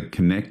done the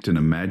connect and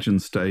imagine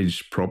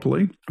stage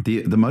properly,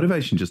 the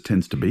motivation just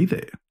tends to be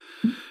there.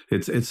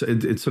 It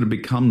sort of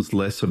becomes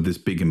less of this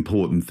big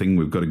important thing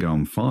we've got to go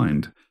and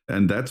find,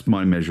 and that's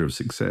my measure of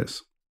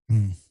success.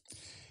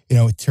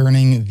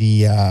 Turning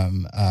the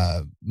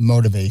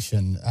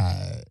motivation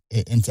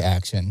into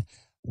action.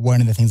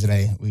 One of the things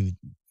that we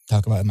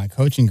talk about in my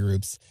coaching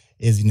groups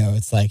is,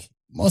 it's like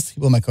most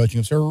people in my coaching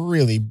groups are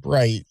really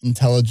bright,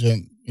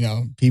 intelligent,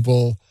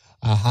 people,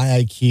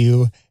 high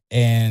IQ.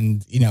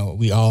 And,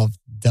 we all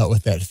dealt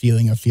with that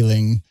feeling of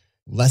feeling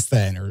less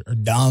than or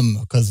dumb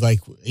because and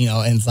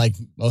it's like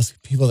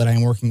most people that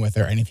I'm working with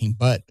are anything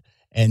but,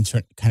 and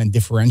kind of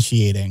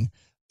differentiating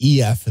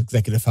EF,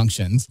 executive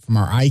functions, from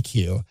our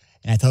IQ.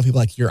 And I tell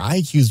people your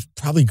IQ is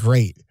probably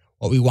great.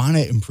 What we want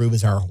to improve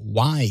is our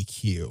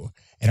YQ.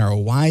 And our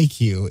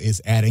YQ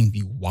is adding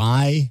the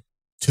why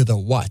to the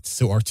what.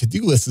 So our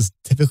to-do list is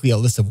typically a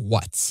list of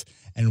what's.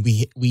 And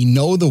we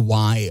know the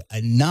why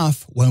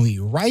enough when we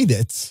write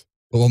it,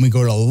 but when we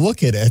go to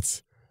look at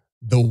it,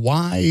 the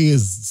why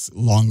is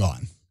long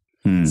gone.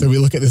 So we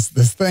look at this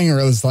thing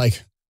and it's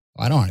like,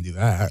 I don't want to do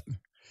that.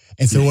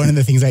 And so one of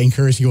the things I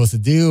encourage people to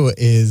do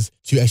is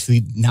to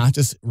actually not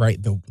just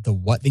write the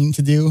what they need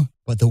to do,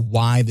 but the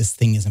why this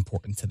thing is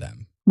important to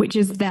them. Which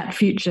is that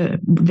future.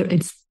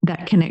 It's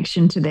that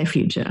connection to their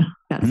future.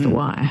 That's the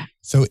why.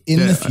 So in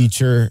the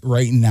future,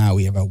 right now,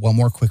 we have one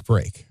more quick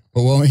break.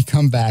 But when we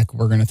come back,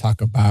 we're going to talk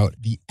about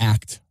the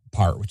act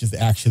part, which is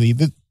actually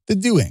the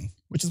doing,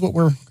 which is what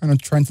we're kind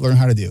of trying to learn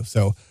how to do.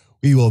 So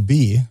we will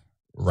be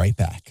right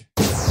back.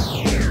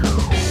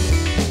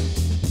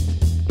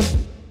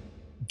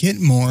 Get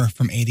more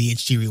from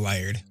ADHD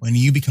Rewired when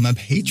you become a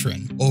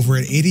patron over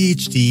at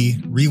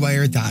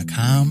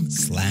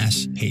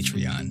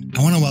ADHDrewired.com/Patreon.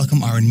 I want to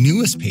welcome our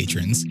newest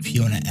patrons,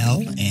 Fiona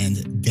L.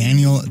 and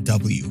Daniel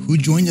W., who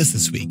joined us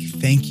this week.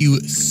 Thank you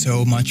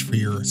so much for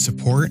your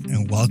support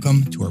and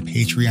welcome to our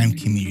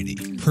Patreon community.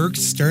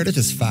 Perks start at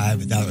just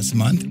 $5 a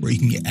month, where you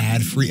can get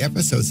ad-free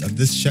episodes of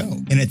this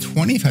show. And at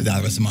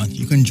 $25 a month,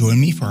 you can join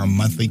me for our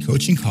monthly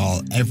coaching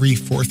call every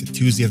fourth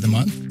Tuesday of the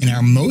month. In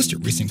our most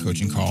recent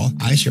coaching call,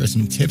 I share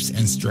some tips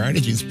and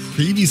strategies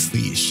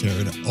previously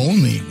shared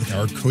only with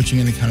our coaching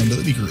and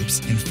accountability groups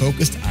and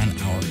focused on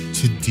our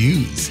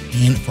to-dos.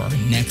 And for our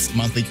next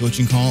monthly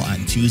coaching call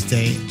on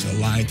Tuesday,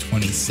 July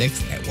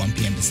 26th at 1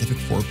 p.m. Pacific,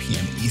 4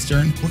 p.m.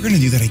 Eastern, we're going to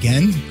do that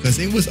again because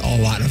it was a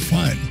lot of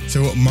fun.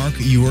 So mark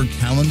your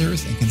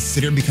calendars and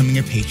consider becoming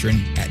a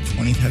patron at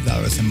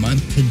 $25 a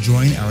month to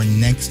join our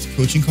next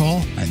coaching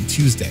call on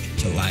Tuesday,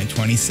 July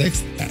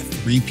 26th at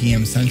 3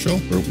 p.m. Central,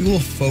 where we will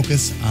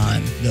focus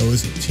on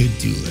those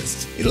to-do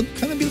lists. It'll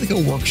kind of be like a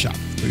workshop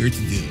for your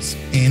to-dos.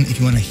 And if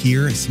you want to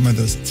hear some of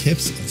those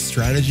tips and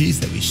strategies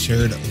that we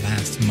shared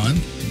last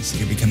month,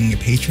 consider becoming a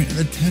patron at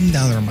the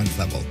 $10 a month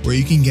level, where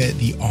you can get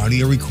the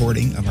audio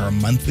recording of our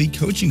monthly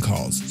coaching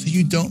calls so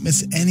you don't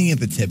miss any of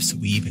the tips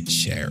we've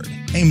shared.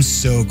 I am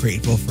so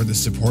grateful for the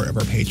support of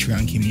our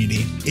Patreon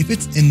community. If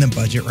it's in the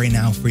budget right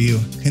now for you,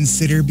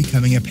 consider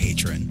becoming a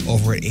patron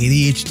over at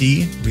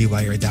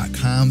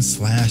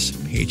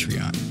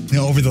ADHDrewired.com/Patreon.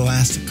 Over the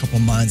last couple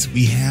months,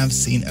 we have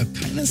seen a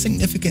kind of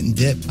significant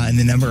dip in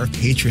the number of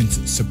patrons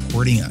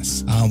supporting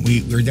us.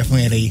 We're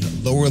definitely at a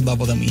lower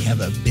level than we have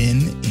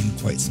been in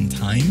quite some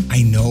time.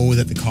 I know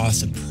that the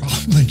cost of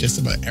probably just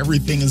about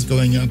everything is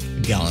going up. A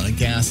gallon of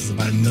gas is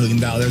about $1 million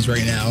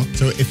right now.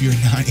 So if you're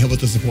not able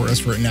to support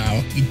us right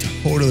now, we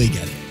totally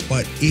get it.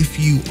 But if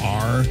you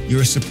are,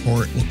 your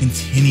support will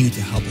continue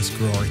to help us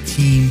grow our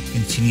team,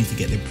 continue to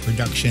get the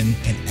production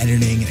and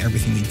editing and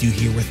everything we do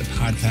here with the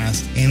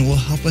podcast, and will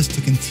help us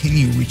to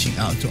continue reaching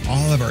out to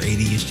all of our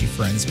ADHD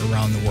friends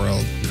around the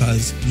world,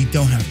 because you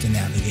don't have to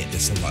navigate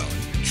this alone.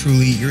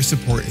 Truly, your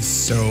support is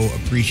so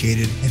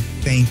appreciated, and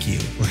thank you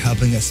for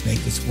helping us make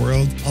this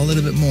world a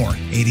little bit more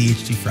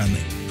ADHD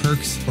friendly.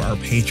 Perks for our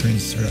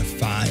patrons start at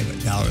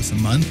 $5 a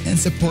month, and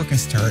support can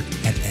start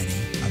at any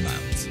amount.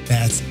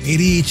 That's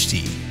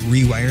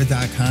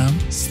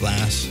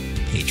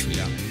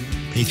ADHDrewired.com/Patreon.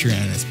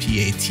 Patreon is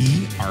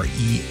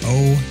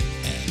Patreon.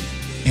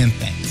 And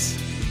thanks.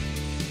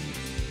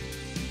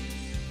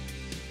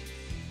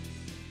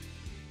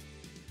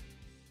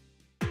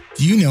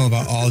 Do you know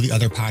about all the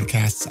other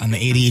podcasts on the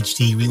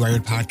ADHD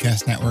Rewired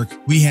Podcast Network?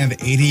 We have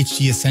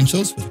ADHD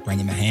Essentials with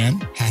Brendan Mahan,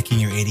 Hacking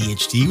Your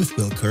ADHD with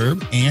Will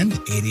Curb, and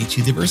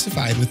ADHD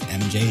Diversified with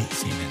MJ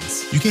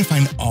Siemens. You can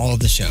find all of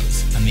the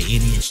shows on the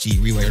ADHD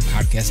Rewired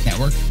Podcast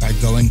Network by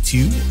going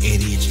to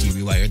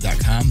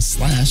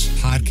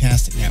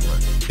ADHDrewired.com/podcast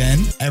network.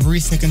 Then, every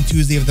second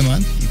Tuesday of the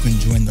month, you can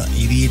join the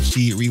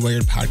ADHD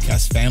Rewired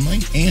Podcast family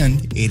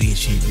and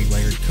ADHD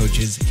Rewired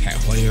coaches Kat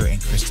Hoyer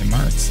and Kristen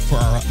Marks for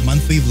our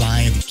monthly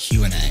live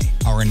Q&A.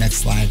 Our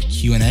next live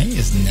Q&A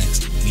is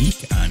next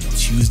week on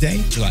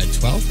Tuesday, July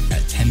 12th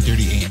at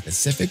 10:30 a.m.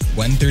 Pacific,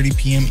 1:30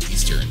 p.m.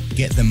 Eastern.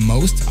 Get the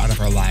most out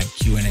of our live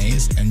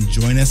Q&As and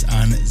join us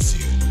on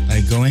Zoom by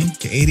going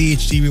to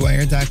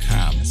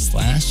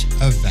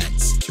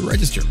ADHDrewired.com/events to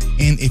register.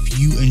 And if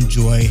you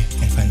enjoy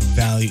and find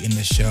value in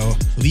the show,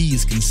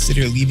 please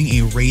consider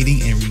leaving a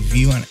rating and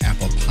review on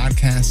Apple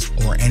Podcasts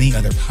or any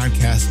other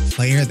podcast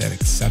player that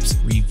accepts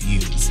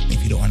reviews.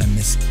 If you don't want to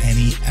miss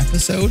any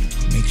episode,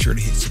 make sure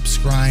to hit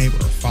subscribe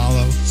or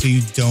follow so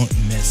you don't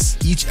miss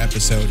each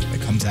episode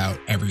that comes out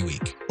every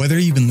week. Whether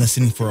you've been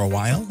listening for a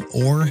while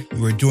or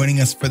you are joining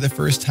us for the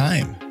first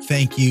time,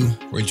 thank you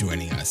for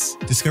joining us.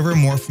 Discover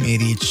more from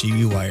ADHD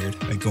Rewired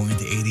by going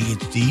to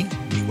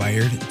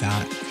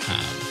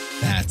ADHDrewired.com.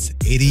 That's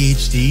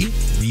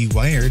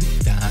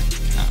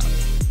ADHDrewired.com.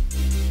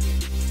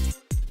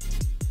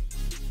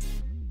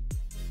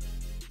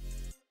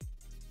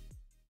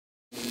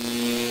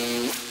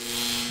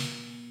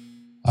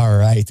 All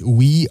right,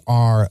 we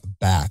are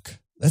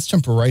back. Let's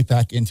jump right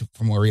back into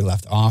from where we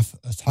left off.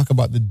 Let's talk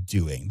about the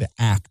doing, the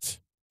act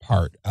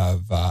part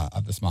of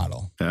this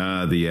model.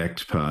 The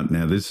act part.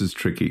 Now, this is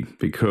tricky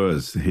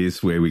because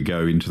here's where we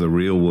go into the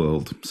real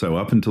world. So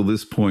up until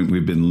this point,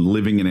 we've been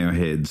living in our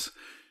heads,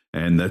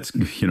 and that's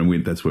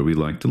that's where we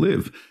like to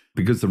live.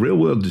 Because the real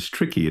world is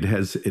tricky. It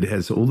has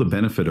all the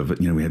benefit of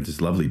it. We have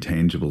this lovely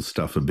tangible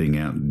stuff of being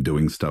out and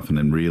doing stuff and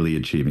then really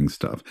achieving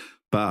stuff.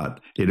 But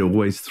it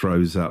always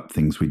throws up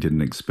things we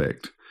didn't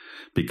expect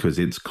because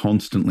it's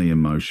constantly in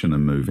motion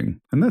and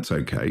moving. And that's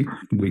okay.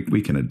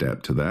 We can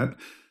adapt to that.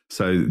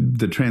 So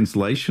the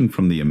translation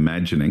from the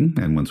imagining,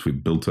 and once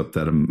we've built up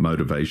that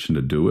motivation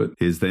to do it,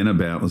 is then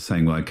about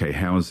saying, well, okay,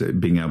 how is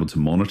it being able to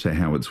monitor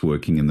how it's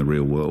working in the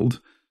real world?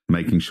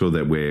 Making sure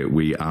that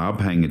we are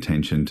paying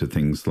attention to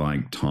things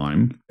like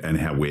time and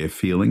how we're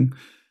feeling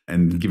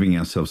and giving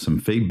ourselves some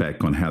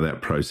feedback on how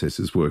that process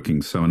is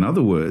working. So in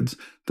other words,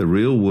 the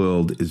real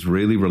world is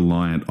really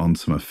reliant on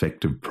some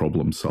effective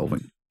problem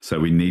solving. So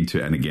we need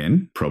to, and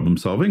again, problem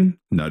solving,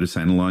 notice,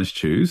 analyze,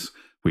 choose.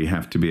 We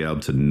have to be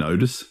able to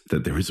notice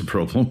that there is a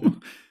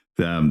problem.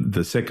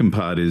 The second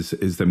part is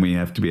then we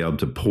have to be able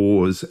to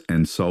pause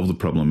and solve the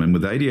problem. And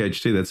with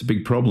ADHD, that's a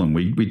big problem.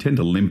 We tend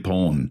to limp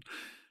on.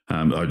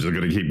 I just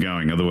got to keep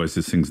going. Otherwise,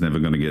 this thing's never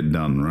going to get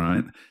done,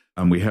 right?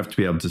 And we have to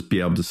be able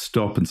to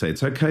stop and say,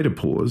 it's okay to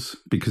pause,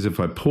 because if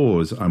I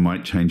pause, I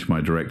might change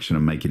my direction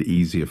and make it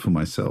easier for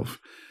myself.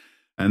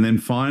 And then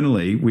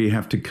finally, we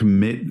have to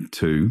commit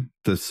to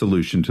the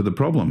solution to the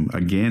problem.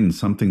 Again,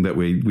 something that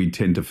we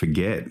tend to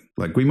forget.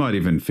 Like we might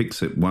even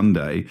fix it one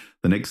day,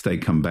 the next day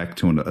come back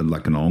to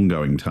an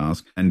ongoing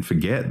task and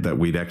forget that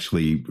we'd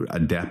actually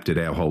adapted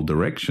our whole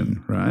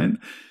direction, right?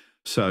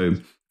 So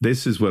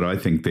this is what I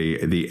think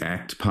the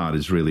ACT part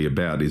is really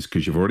about, is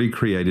because you've already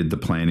created the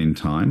plan in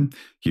time.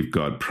 You've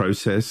got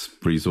process,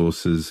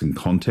 resources, and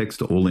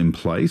context all in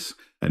place.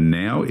 And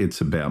now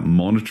it's about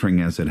monitoring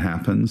as it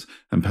happens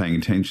and paying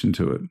attention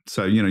to it.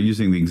 So,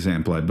 using the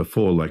example I had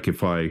before, like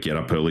if I get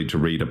up early to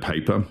read a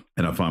paper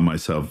and I find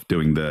myself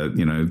doing the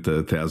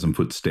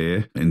 1,000-foot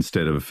stare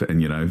instead of,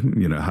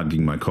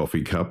 hugging my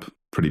coffee cup,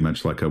 pretty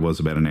much like I was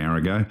about an hour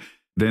ago,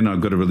 then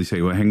I've got to really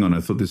say, well, hang on, I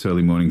thought this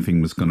early morning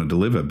thing was going to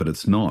deliver, but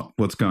it's not.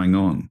 What's going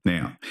on?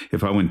 Now,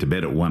 if I went to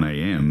bed at 1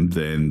 a.m.,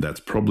 then that's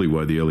probably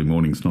why the early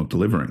morning's not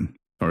delivering.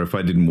 Or if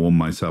I didn't warm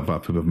myself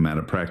up with a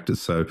matter of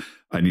practice. So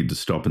I need to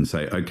stop and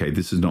say, okay,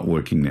 this is not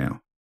working now.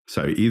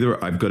 So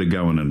either I've got to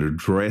go in and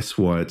address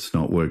why it's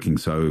not working.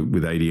 So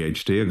with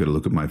ADHD, I've got to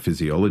look at my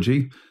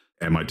physiology.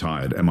 Am I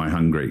tired? Am I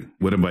hungry?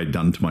 What have I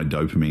done to my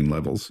dopamine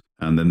levels?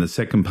 And then the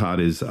second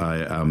part is,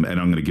 and I'm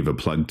going to give a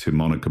plug to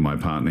Monica, my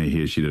partner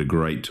here. She did a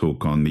great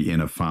talk on the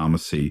inner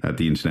pharmacy at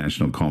the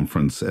international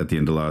conference at the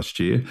end of last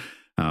year.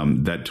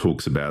 That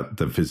talks about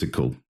the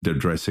physical,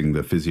 addressing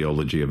the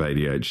physiology of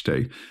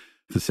ADHD.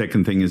 The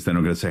second thing is then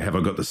I'm going to say, have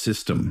I got the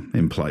system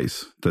in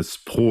place that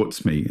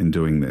supports me in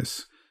doing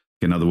this?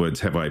 In other words,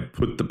 have I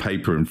put the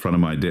paper in front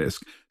of my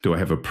desk? Do I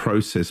have a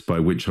process by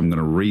which I'm going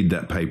to read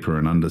that paper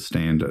and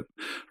understand it,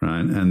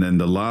 right? And then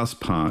the last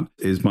part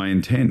is my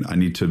intent. I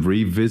need to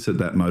revisit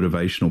that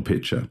motivational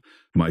picture,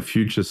 my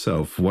future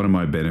self. What am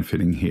I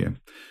benefiting here?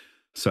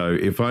 So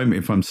if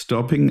I'm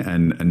stopping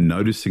and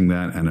noticing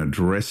that and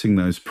addressing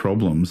those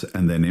problems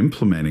and then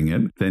implementing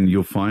it, then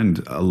you'll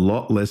find a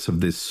lot less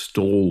of this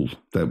stall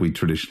that we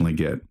traditionally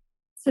get.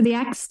 So the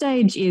ACT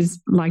stage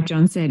is, like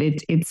John said,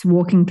 it's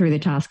walking through the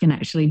task and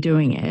actually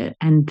doing it.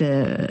 And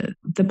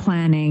the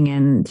planning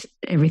and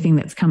everything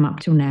that's come up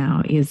till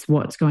now is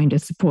what's going to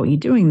support you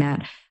doing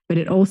that. But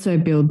it also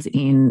builds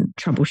in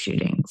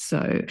troubleshooting.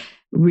 So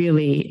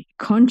really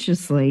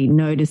consciously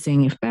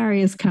noticing if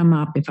barriers come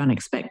up, if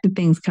unexpected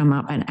things come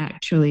up, and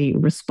actually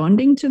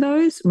responding to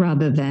those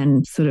rather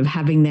than sort of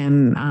having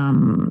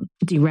them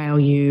derail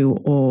you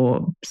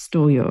or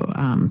stall your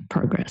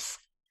progress.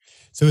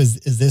 So is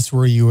this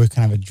where you would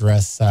kind of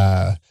address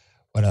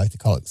what I like to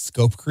call it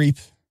scope creep?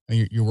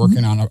 You're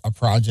working on a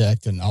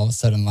project and all of a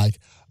sudden like,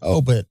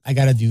 oh, but I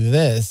got to do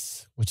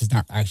this, which is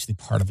not actually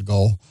part of the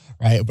goal,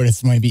 right? But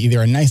it's maybe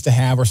either a nice to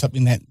have or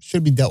something that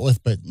should be dealt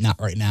with, but not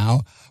right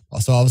now.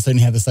 So all of a sudden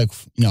you have this like,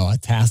 a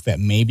task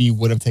that maybe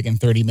would have taken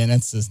 30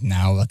 minutes is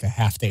now like a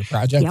half-day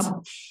project.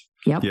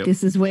 Yep.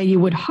 This is where you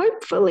would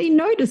hopefully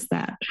notice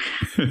that.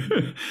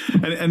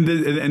 and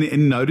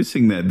in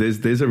noticing that,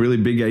 there's a really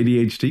big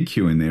ADHD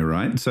cue in there,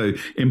 right? So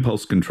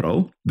impulse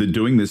control, the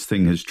doing this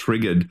thing has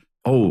triggered,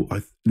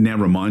 now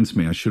reminds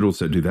me I should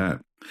also do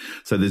that.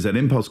 So there's that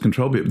impulse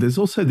control bit, but there's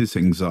also this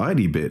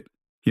anxiety bit.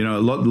 A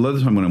lot of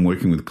the time when I'm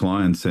working with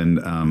clients and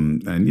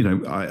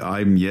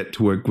I'm yet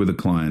to work with a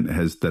client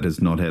that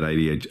has not had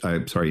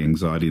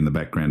anxiety in the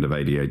background of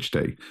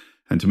ADHD.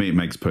 And to me, it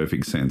makes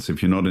perfect sense.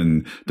 If you're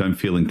don't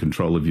feel in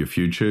control of your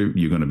future,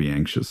 you're going to be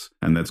anxious,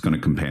 and that's going to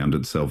compound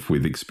itself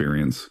with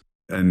experience.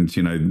 And,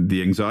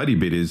 the anxiety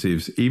bit is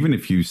even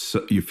if you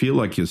feel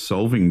like you're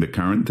solving the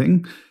current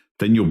thing,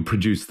 then you'll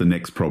produce the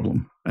next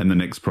problem and the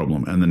next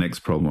problem and the next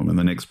problem and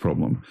the next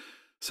problem.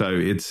 So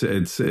it's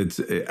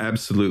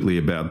absolutely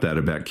about that,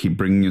 about keep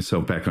bringing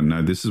yourself back on,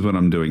 no, this is what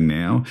I'm doing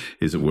now.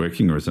 Is it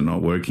working or is it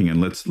not working? And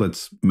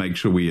let's make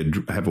sure we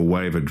have a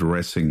way of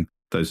addressing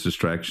those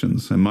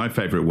distractions. And my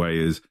favorite way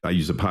is I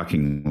use a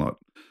parking lot.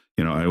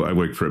 I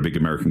work for a big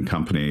American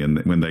company,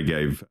 and when they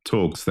gave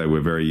talks, they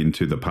were very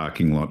into the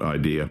parking lot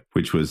idea,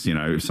 which was,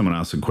 if someone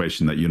asks a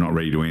question that you're not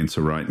ready to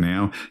answer right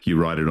now, you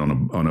write it on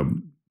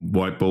a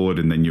whiteboard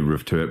and then you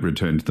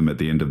return to them at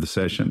the end of the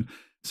session.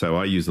 So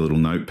I use a little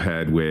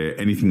notepad where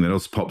anything that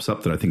else pops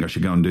up that I think I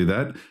should go and do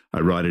that,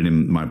 I write it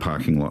in my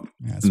parking lot.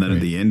 That's and then great.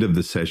 At the end of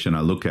the session, I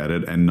look at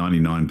it, and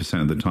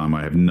 99% of the time,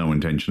 I have no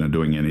intention of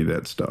doing any of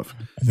that stuff.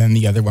 And then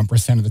the other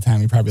 1% of the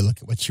time, you probably look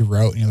at what you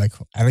wrote and you're like,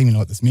 I don't even know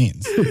what this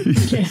means.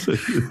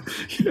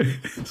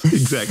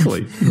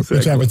 Exactly.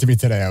 Which happened to me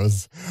today.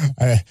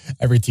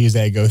 Every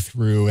Tuesday I go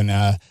through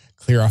and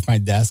clear off my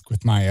desk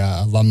with my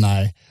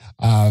alumni.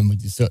 We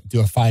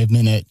do a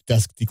 5-minute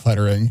desk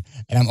decluttering,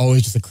 and I'm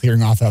always just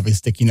clearing off all these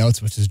sticky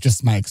notes, which is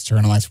just my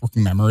externalized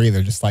working memory.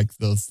 They're just like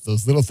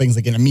those little things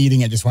like in a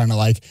meeting. I just want to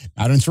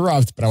not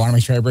interrupt, but I want to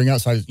make sure I bring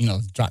up. So I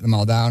jot them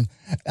all down.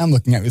 And I'm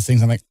looking at these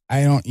things. I'm like,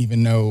 I don't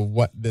even know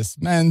what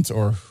this meant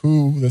or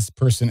who this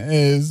person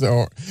is,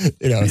 or so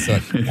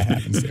that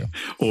happens too.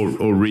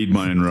 Or read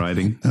my own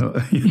writing.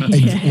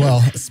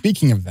 Well,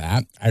 speaking of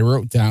that, I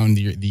wrote down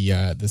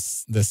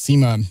the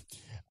SEMA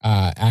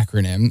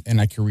acronym,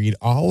 and I could read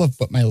all of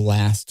but my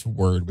last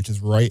word, which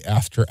is right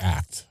after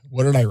ACT.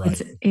 What did I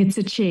write? It's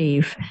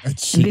achieve.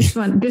 Achieve.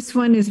 This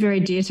one is very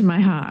dear to my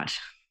heart.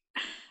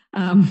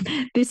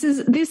 This is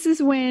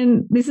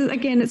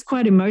again, it's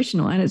quite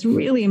emotional, and it's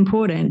really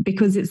important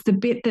because it's the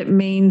bit that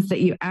means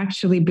that you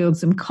actually build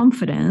some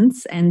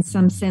confidence and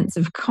some sense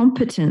of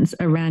competence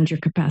around your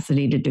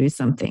capacity to do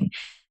something.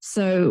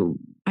 So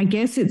I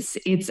guess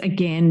it's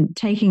again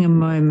taking a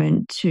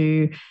moment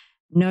to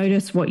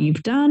notice what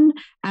you've done,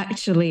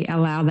 actually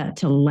allow that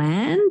to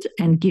land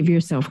and give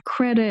yourself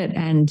credit,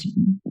 and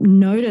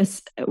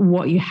notice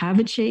what you have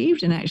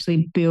achieved and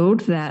actually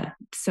build that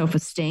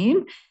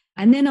self-esteem.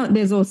 And then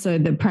there's also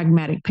the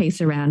pragmatic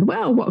piece around,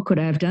 well, what could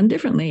I have done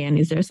differently? And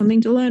is there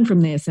something to learn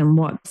from this? And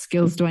what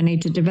skills do I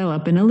need to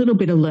develop? And a little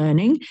bit of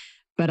learning.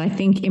 But I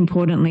think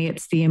importantly,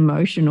 it's the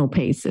emotional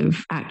piece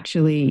of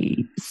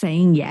actually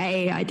saying,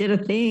 yay, I did a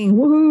thing,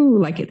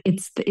 woohoo.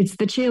 It's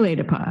the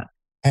cheerleader part.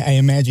 I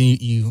imagine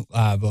you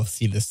both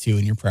see this too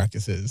in your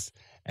practices,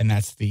 and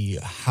that's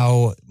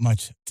how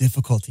much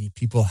difficulty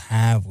people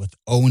have with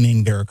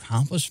owning their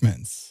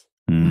accomplishments.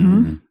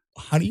 Mm-hmm.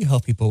 How do you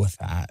help people with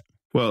that?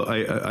 Well,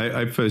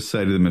 I first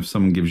say to them, if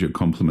someone gives you a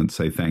compliment,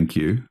 say thank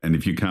you. And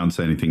if you can't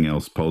say anything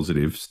else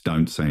positive,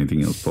 don't say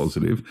anything else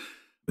positive.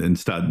 And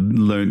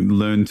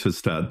learn to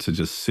start to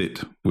just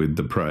sit with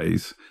the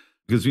praise.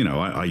 Because,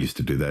 I used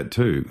to do that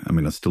too. I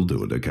mean, I still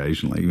do it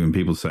occasionally. When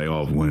people say,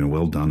 oh,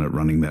 well done at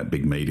running that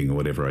big meeting or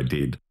whatever I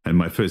did. And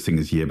my first thing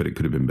is, yeah, but it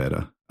could have been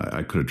better.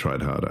 I could have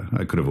tried harder.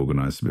 I could have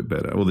organised a bit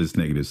better. All this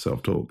negative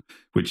self-talk,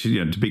 which,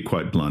 to be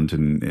quite blunt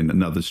in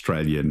another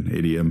Australian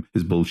idiom,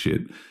 is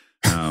bullshit.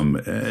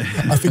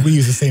 I think we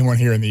use the same one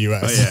here in the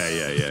US. Oh,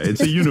 yeah.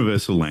 It's a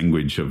universal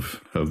language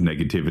of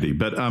negativity.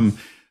 But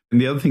and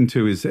the other thing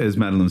too is, as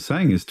Madeline was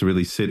saying, is to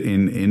really sit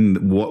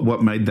in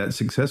what made that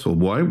successful.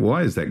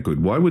 Why is that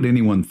good? Why would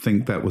anyone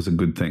think that was a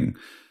good thing?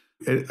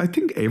 I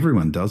think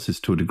everyone does this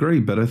to a degree,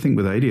 but I think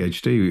with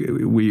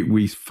ADHD,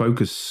 we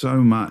focus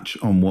so much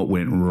on what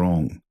went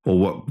wrong or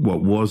what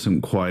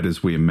wasn't quite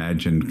as we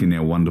imagined in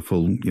our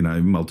wonderful,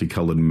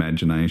 multicolored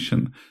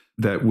imagination,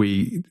 that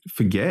we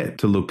forget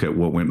to look at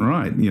what went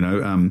right.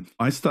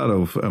 I start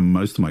off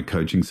most of my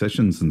coaching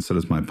sessions, and so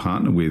does my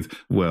partner, with,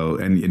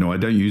 I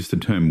don't use the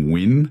term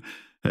win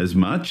as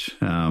much.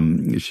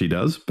 She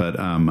does. But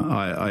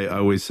I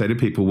always say to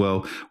people,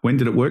 well, when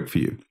did it work for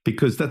you?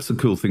 Because that's the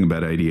cool thing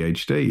about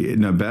ADHD.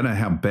 No matter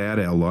how bad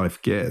our life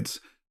gets,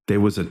 there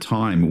was a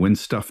time when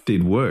stuff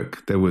did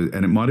work.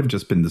 And it might have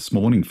just been this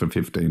morning for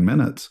 15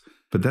 minutes.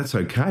 But that's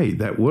okay.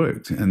 That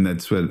worked. And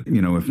that's what,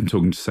 if I'm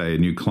talking to, say, a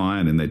new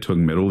client and they're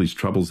talking about all these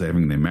troubles they're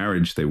having in their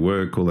marriage, their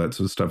work, all that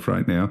sort of stuff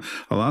right now,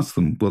 I'll ask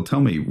them, well, tell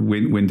me,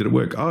 when did it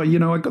work? Oh,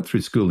 I got through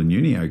school and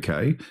uni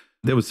okay.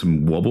 There was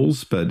some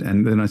wobbles,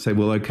 and then I say,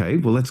 well, okay,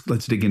 well,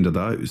 let's dig into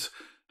those.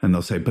 And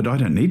they'll say, but I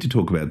don't need to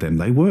talk about them.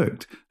 They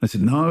worked. I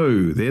said,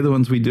 no, they're the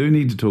ones we do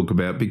need to talk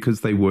about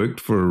because they worked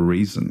for a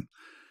reason.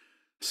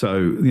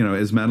 So,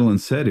 as Madeline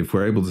said, if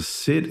we're able to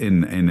sit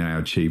in our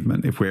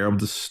achievement, if we're able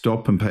to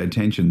stop and pay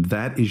attention,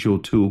 that is your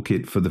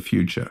toolkit for the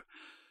future.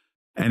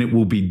 And it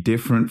will be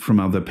different from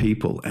other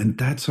people. And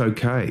that's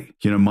okay.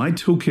 My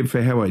toolkit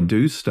for how I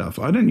do stuff,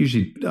 I don't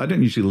usually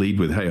lead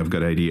with, hey, I've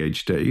got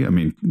ADHD. I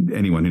mean,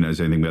 anyone who knows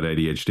anything about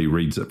ADHD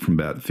reads it from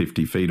about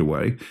 50 feet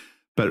away.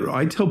 But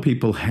I tell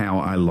people how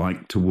I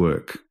like to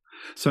work.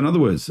 So in other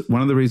words,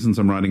 one of the reasons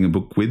I'm writing a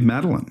book with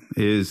Madeline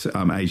is,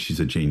 A, she's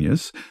a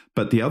genius.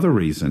 But the other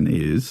reason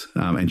is,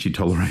 and she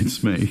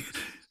tolerates me,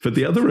 but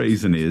the other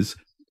reason is,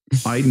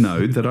 I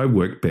know that I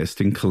work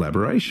best in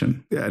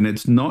collaboration. And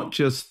it's not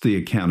just the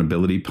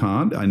accountability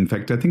part. In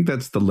fact, I think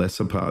that's the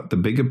lesser part. The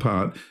bigger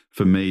part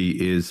for me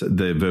is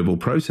the verbal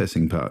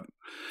processing part.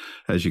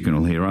 As you can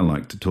all hear, I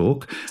like to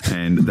talk,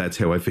 and that's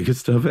how I figure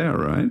stuff out,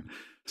 right?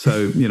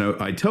 So,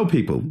 I tell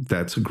people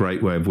that's a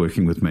great way of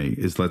working with me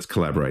is let's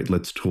collaborate,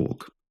 let's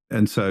talk.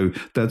 And so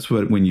that's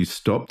when you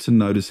stop to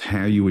notice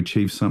how you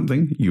achieve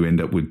something, you end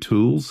up with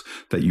tools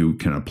that you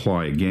can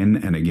apply again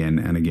and again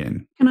and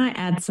again. Can I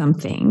add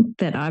something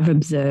that I've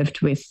observed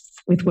with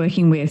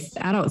working with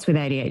adults with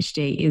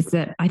ADHD is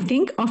that I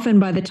think often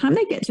by the time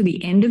they get to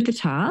the end of the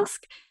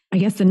task, I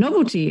guess the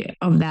novelty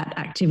of that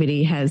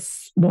activity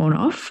has worn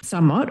off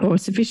somewhat or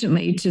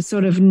sufficiently to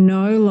sort of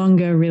no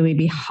longer really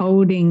be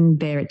holding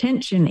their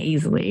attention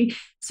easily.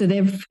 So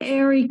they're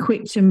very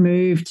quick to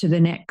move to the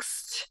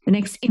next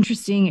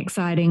interesting,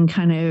 exciting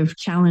kind of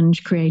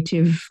challenge,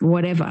 creative,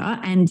 whatever.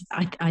 And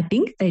I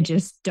think they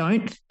just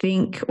don't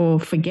think or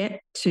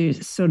forget to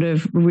sort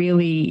of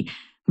really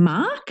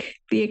mark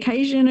the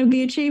occasion of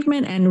the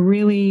achievement and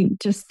really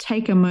just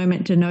take a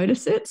moment to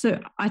notice it. So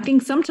I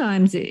think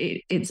sometimes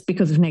it's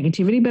because of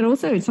negativity, but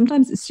also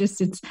sometimes it's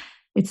just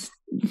it's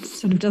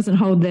sort of doesn't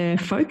hold their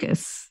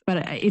focus, but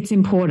it's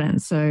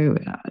important. So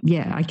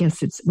I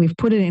guess we've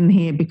put it in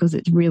here because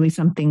it's really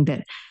something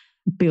that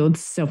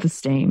builds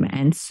self-esteem.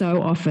 And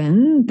so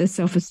often the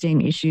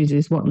self-esteem issues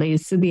is what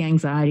leads to the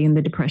anxiety and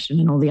the depression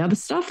and all the other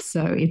stuff.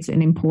 So it's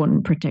an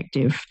important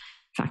protective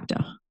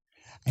factor.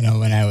 I know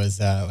when I was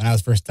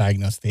first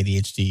diagnosed with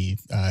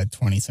ADHD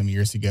 20 some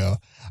years ago,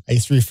 I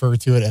used to refer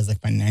to it as like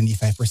my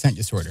 95%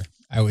 disorder.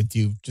 I would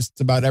do just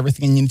about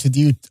everything I needed to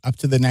do up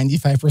to the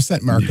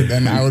 95% mark, and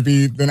then I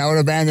would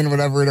abandon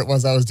whatever it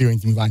was I was doing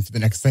to move on to the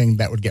next thing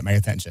that would get my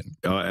attention.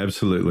 Oh,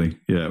 absolutely,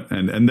 yeah,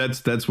 and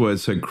that's why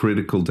it's so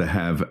critical to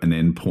have an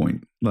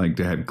endpoint, like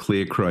to have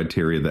clear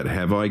criteria that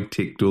have I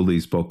ticked all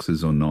these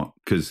boxes or not?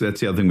 Because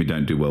that's the other thing we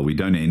don't do well. We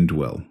don't end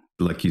well.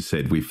 Like you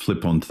said, we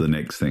flip on to the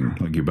next thing,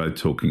 like you're both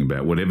talking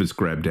about, whatever's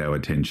grabbed our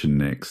attention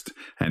next.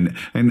 And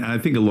I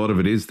think a lot of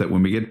it is that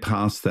when we get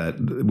past that,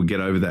 we get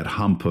over that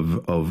hump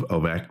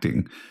of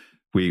acting,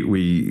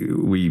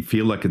 we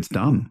feel like it's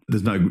done.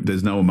 There's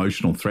no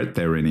emotional threat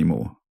there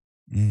anymore.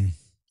 Mm.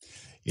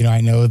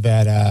 I know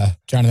that,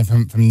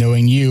 Jonathan, from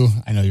knowing you,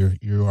 I know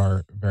you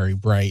are very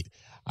bright.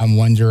 I'm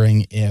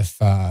wondering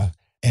if,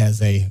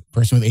 as a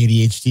person with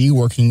ADHD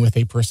working with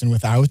a person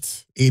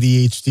without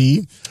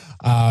ADHD,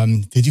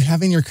 did you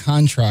have in your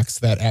contracts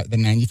that at the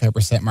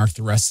 95% mark,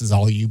 the rest is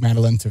all you,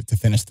 Madeline, to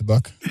finish the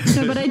book?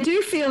 No, but I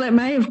do feel it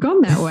may have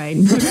gone that way,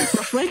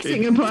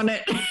 reflecting upon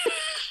it.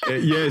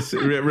 Yes,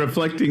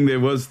 reflecting, there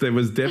was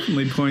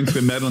definitely points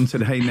where Madeline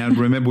said, "Hey, now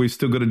remember we've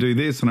still got to do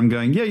this," and I'm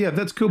going, "Yeah,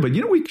 that's cool, but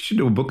we should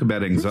do a book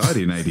about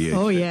anxiety and ADHD."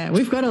 Oh yeah,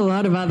 we've got a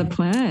lot of other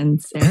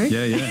plans, Eric.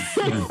 Yeah.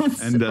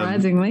 And,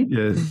 surprisingly,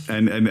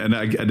 and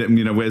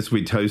I, as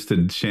we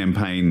toasted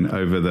champagne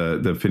over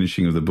the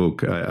finishing of the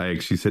book, I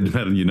actually said to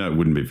Madeline, "It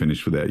wouldn't be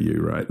finished without you,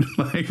 right?"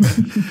 Like,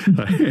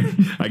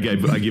 I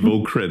give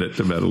all credit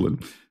to Madeline.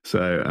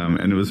 So,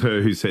 and it was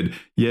her who said,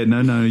 "Yeah,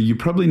 no, you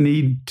probably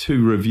need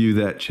to review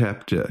that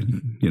chapter.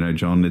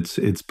 John,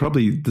 it's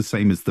probably the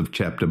same as the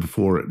chapter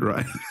before it,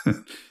 right?"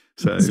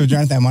 So,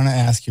 Jonathan, I want to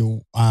ask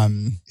you,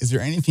 is there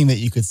anything that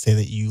you could say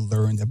that you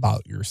learned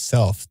about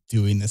yourself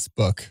doing this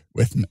book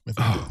with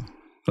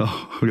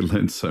we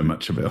learned so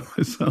much about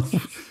myself.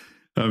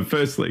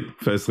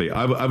 Firstly,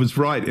 I was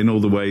right in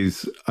all the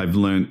ways I've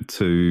learned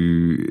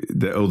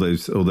all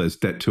those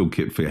that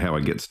toolkit for how I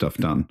get stuff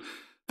done.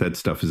 That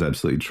stuff is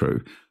absolutely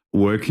true.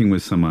 Working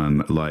with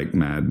someone like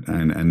Mad,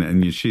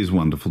 and she's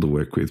wonderful to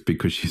work with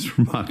because she's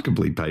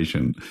remarkably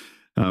patient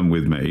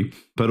with me,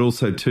 but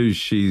also too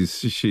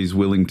she's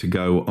willing to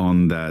go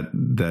on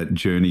that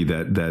journey,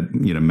 that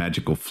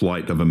magical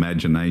flight of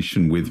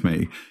imagination with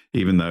me,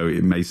 even though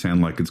it may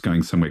sound like it's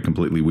going somewhere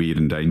completely weird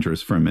and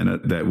dangerous for a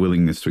minute. That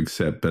willingness to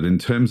accept. But in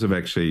terms of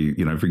actually,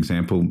 for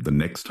example, the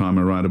next time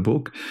I write a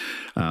book,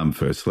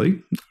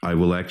 firstly, I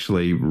will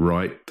actually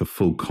write the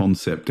full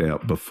concept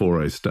out before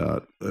I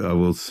start. I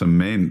will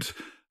cement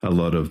a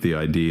lot of the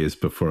ideas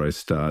before I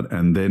start,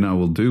 and then I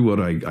will do what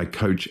I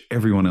coach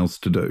everyone else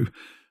to do.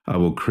 I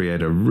will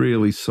create a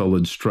really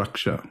solid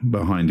structure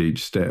behind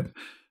each step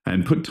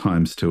and put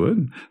times to it,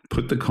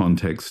 put the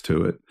context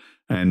to it,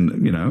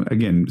 and,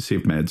 again, see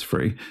if Mad's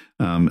free,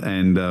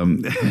 and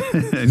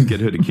get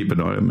her to keep an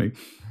eye on me.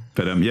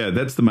 But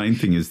that's the main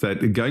thing, is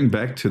that going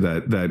back to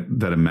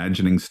that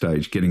imagining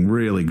stage, getting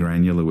really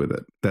granular with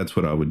it. That's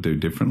what I would do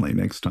differently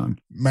next time.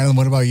 Madeline,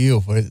 what about you?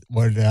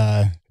 What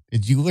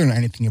did you learn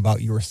anything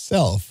about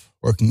yourself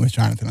working with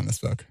Jonathan on this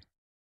book?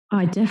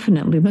 I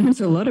definitely learned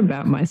a lot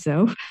about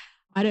myself.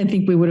 I don't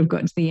think we would have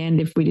got to the end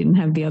if we didn't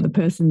have the other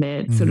person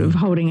there sort of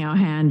holding our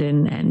hand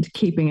and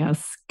keeping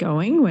us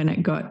going when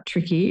it got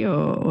tricky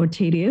or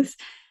tedious.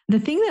 The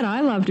thing that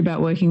I loved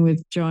about working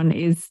with John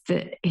is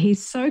that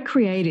he's so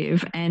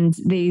creative, and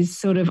these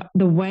sort of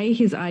the way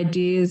his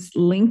ideas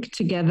link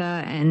together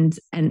and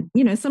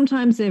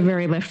sometimes they're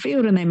very left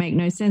field and they make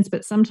no sense,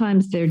 but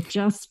sometimes they're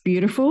just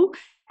beautiful.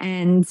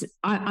 And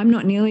I'm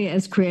not nearly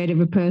as creative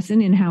a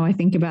person in how I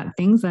think about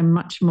things. I'm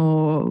much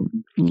more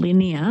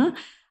linear.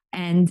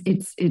 And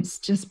it's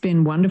just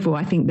been wonderful.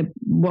 I think that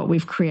what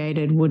we've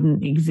created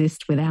wouldn't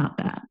exist without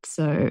that.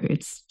 So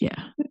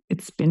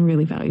it's been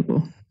really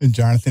valuable. And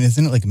Jonathan,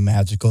 isn't it like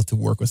magical to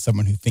work with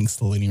someone who thinks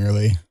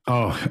linearly?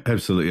 Oh,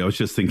 absolutely. I was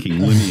just thinking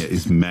linear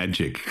is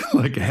magic.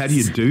 Like, how do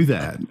you do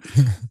that?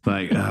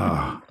 Like,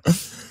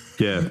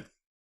 yeah.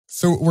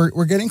 So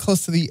we're getting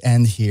close to the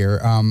end here.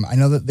 I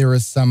know that there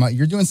was some.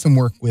 You're doing some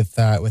work with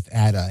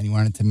ADDA, and you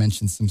wanted to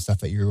mention some stuff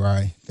that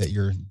you're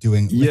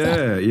doing. With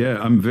Yeah.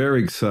 I'm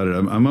very excited.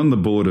 I'm on the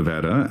board of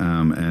ADDA,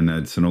 and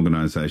it's an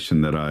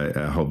organization that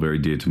I hold very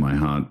dear to my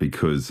heart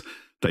because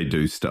they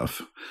do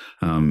stuff.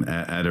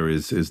 ADDA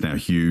is now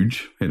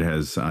huge. It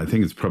has, I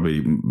think, it's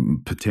probably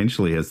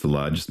potentially has the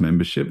largest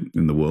membership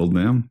in the world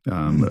now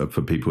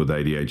for people with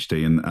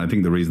ADHD, and I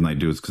think the reason they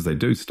do is because they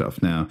do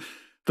stuff now.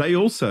 They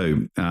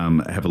also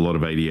have a lot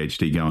of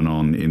ADHD going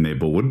on in their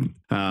board.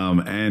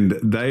 And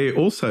they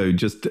also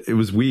it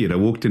was weird. I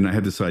walked in, I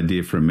had this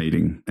idea for a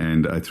meeting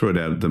and I threw it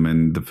out at them.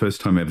 And the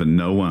first time ever,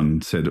 no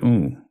one said,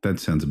 "Oh,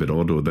 that sounds a bit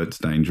odd," or "That's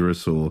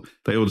dangerous," or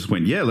they all just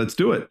went, "Yeah, let's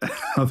do it."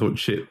 I thought,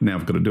 shit, now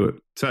I've got to do it.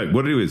 So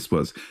what it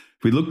was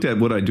we looked at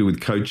what I do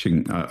with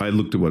coaching. I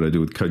looked at what I do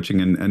with coaching.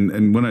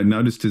 And what I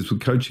noticed is with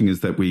coaching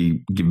is that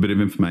we give a bit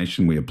of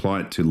information, we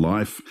apply it to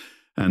life,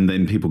 and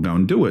then people go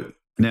and do it.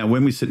 Now,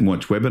 when we sit and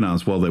watch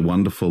webinars, while they're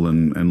wonderful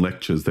and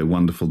lectures, they're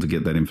wonderful to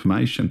get that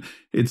information,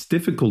 it's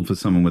difficult for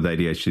someone with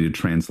ADHD to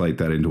translate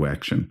that into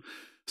action.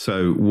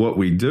 So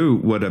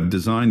what I've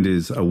designed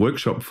is a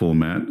workshop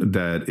format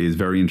that is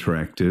very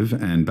interactive,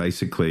 and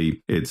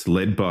basically it's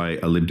led by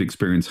a lived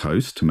experience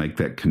host to make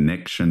that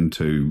connection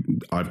to,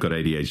 I've got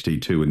ADHD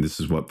too, and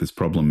this is what this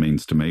problem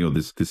means to me, or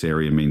this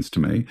area means to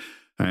me.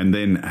 And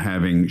then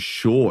having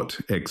short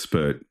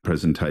expert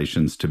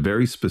presentations to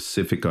very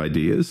specific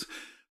ideas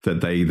that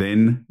they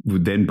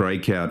would then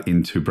break out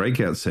into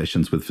breakout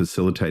sessions with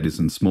facilitators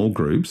and small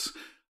groups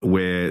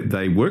where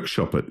they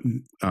workshop it.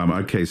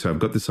 Okay, so I've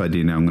got this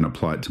idea now, I'm going to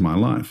apply it to my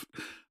life.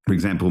 For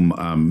example,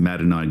 Matt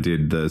and I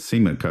did the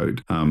SEMA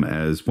code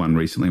as one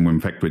recently, and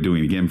in fact, we're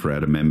doing it again for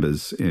ADDA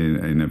members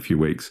in a few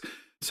weeks.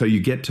 So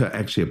you get to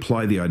actually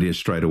apply the idea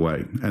straight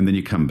away, and then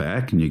you come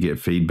back and you get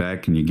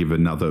feedback and you give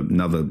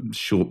another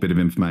short bit of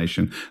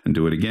information and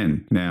do it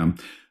again. Now,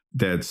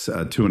 that's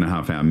a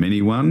 2.5-hour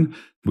mini one.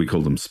 We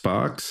call them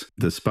Sparks.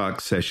 The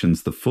Sparks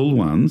sessions, the full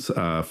ones,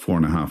 are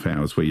 4.5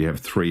 hours where you have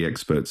 3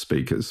 expert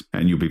speakers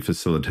and you'll be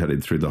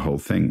facilitated through the whole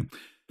thing.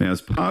 Now,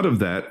 as part of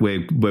that,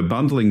 we're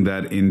bundling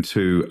that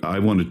into, I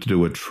wanted to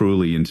do a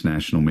truly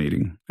international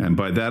meeting. And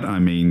by that, I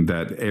mean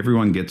that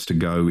everyone gets to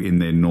go in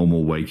their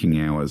normal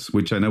waking hours,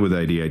 which I know with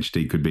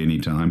ADHD could be any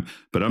time,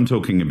 but I'm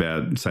talking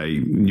about,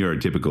 say,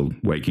 neurotypical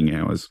waking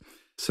hours.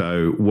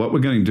 So what we're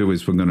going to do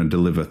is we're going to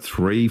deliver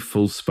 3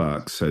 full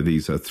sparks. So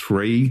these are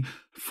 3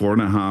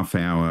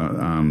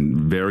 4.5-hour,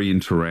 very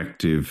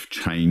interactive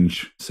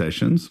change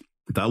sessions.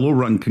 They'll all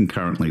run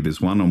concurrently.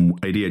 There's one on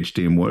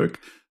ADHD and work,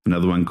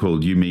 another one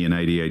called You, Me, and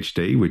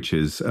ADHD, which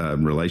is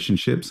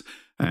relationships.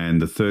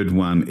 And the third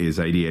one is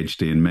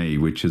ADHD and Me,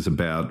 which is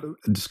about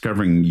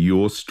discovering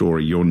your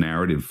story, your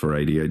narrative for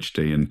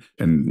ADHD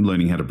and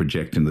learning how to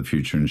project in the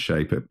future and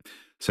shape it.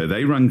 So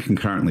they run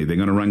concurrently. They're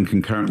going to run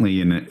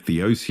concurrently in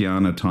the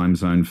Oceania time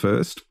zone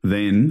first.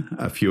 Then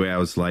a few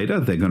hours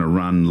later, they're going to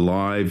run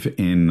live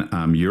in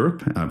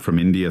Europe, from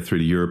India through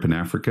to Europe and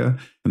Africa.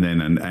 And then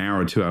an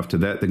hour or two after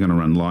that, they're going to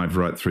run live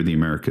right through the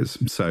Americas.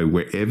 So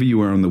wherever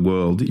you are in the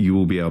world, you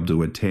will be able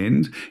to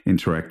attend,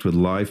 interact with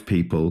live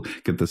people,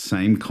 get the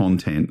same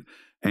content.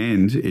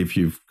 And if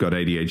you've got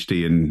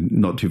ADHD and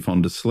not too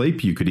fond of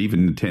sleep, you could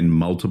even attend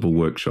multiple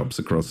workshops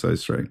across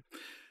those 3.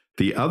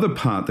 The other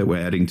part that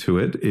we're adding to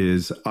it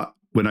is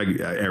when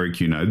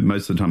Eric,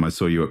 most of the time I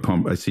see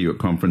you at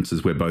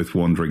conferences, we're both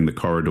wandering the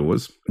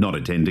corridors, not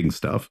attending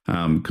stuff,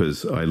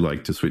 because I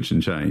like to switch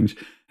and change.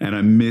 And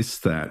I miss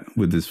that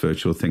with this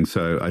virtual thing.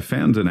 So I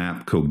found an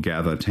app called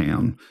Gather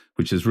Town,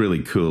 which is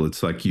really cool.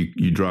 It's like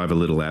you drive a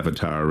little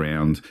avatar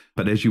around,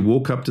 but as you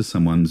walk up to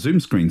someone,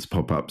 Zoom screens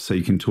pop up so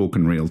you can talk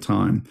in real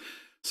time.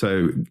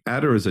 So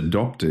ADDA has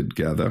adopted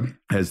Gather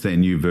as their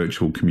new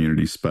virtual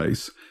community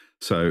space.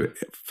 So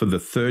for the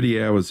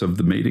 30 hours of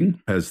the meeting,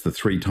 as the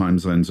 3 time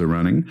zones are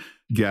running,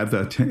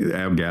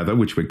 our Gather,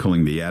 which we're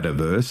calling the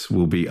ADDAverse,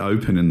 will be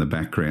open in the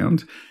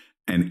background.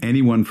 And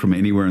anyone from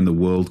anywhere in the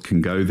world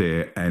can go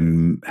there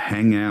and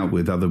hang out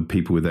with other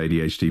people with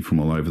ADHD from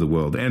all over the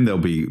world. And there'll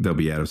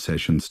be out of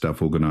session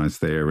stuff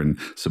organized there and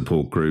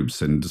support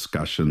groups and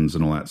discussions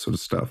and all that sort of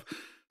stuff.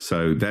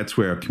 So that's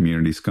where our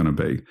community is going to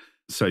be.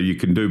 So you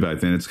can do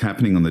both. And it's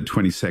happening on the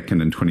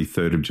 22nd and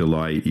 23rd of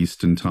July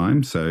Eastern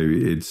time. So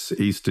it's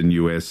Eastern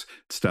US.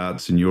 It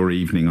starts in your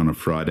evening on a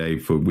Friday,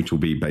 which will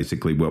be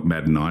basically what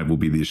Matt and I will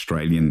be the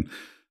Australian.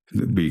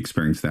 We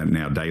experience that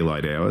now,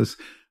 daylight hours,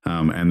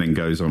 and then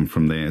goes on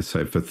from there.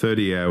 So for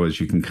 30 hours,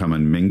 you can come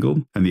and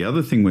mingle. And the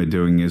other thing we're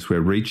doing is we're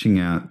reaching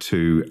out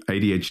to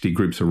ADHD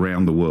groups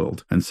around the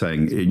world and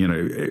saying,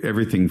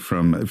 everything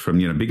from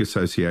big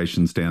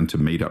associations down to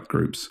meetup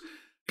groups.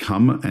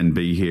 Come and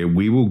be here.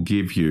 We will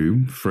give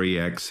you free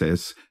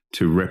access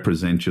to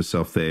represent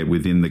yourself there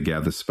within the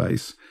Gather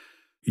space.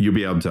 You'll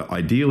be able to,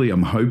 ideally, I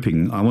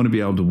want to be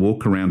able to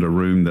walk around a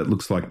room that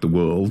looks like the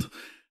world,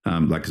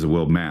 like as a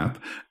world map,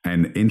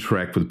 and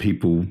interact with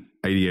people,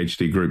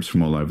 ADHD groups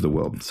from all over the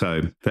world.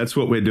 So that's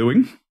what we're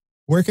doing.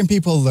 Where can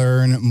people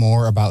learn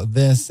more about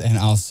this, and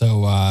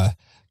also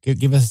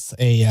give us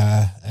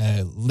a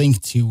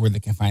link to where they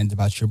can find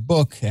about your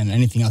book and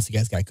anything else you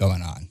guys got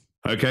going on?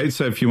 Okay,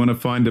 so if you want to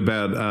find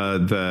about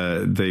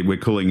we're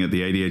calling it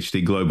the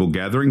ADHD Global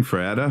Gathering for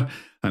ADDA,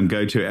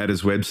 go to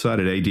ADDA's website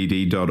at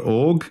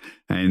add.org,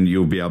 and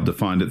you'll be able to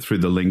find it through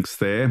the links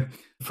there.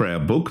 For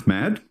our book,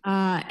 Mad?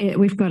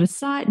 We've got a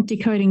site,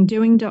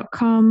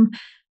 decodingdoing.com,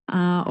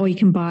 or you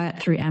can buy it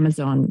through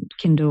Amazon,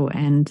 Kindle,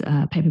 and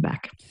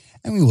paperback.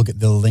 And we will get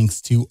the links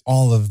to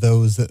all of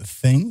those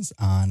things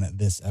on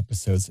this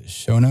episode's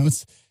show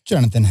notes.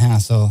 Jonathan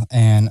Hassall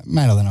and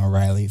Madeline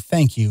O'Reilly,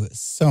 thank you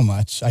so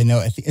much. I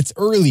know it's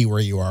early where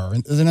you are,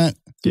 isn't it?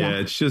 Yeah,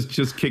 it's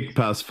just kicked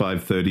past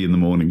 5:30 in the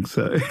morning.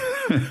 So,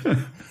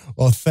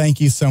 well,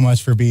 thank you so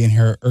much for being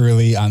here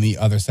early on the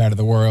other side of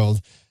the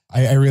world.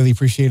 I really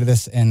appreciated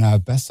this,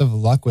 and best of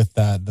luck with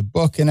the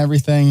book and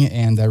everything.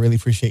 And I really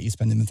appreciate you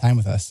spending the time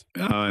with us.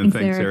 And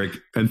thanks, Eric.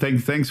 And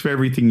thanks for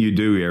everything you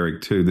do,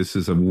 Eric, too. This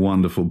is a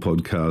wonderful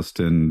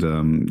podcast. And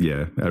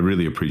I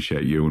really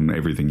appreciate you and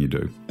everything you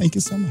do. Thank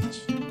you so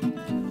much.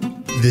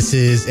 This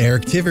is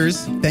Eric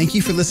Tivers. Thank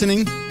you for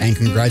listening, and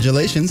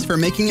congratulations for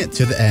making it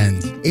to the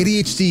end.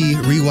 ADHD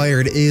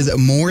Rewired is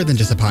more than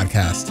just a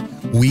podcast.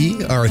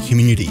 We are a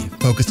community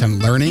focused on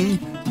learning,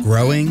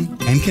 growing,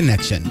 and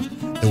connection.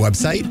 The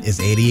website is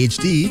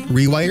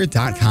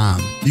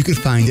ADHDrewired.com. You can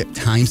find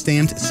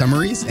time-stamped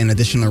summaries and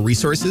additional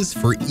resources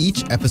for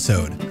each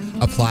episode.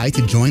 Apply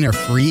to join our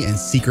free and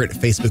secret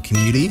Facebook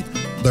community.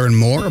 Learn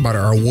more about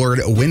our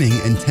award-winning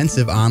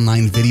intensive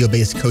online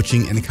video-based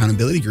coaching and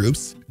accountability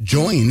groups.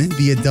 Join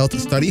the Adult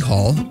Study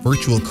Hall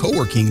virtual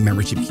co-working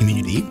membership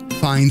community.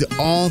 Find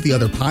all the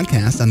other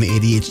podcasts on the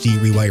ADHD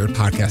Rewired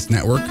podcast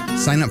network.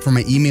 Sign up for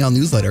my email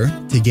newsletter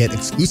to get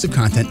exclusive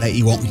content that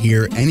you won't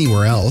hear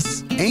anywhere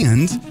else.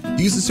 And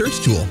use the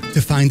search tool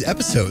to find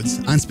episodes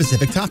on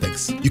specific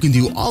topics. You can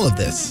do all of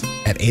this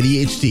at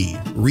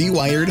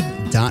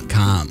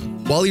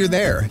ADHDrewired.com. While you're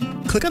there,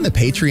 click on the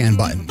Patreon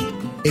button.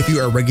 If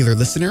you are a regular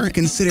listener,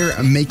 consider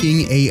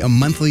making a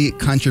monthly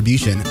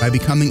contribution by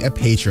becoming a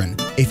patron.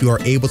 If you are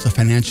able to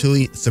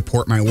financially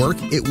support my work,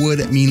 it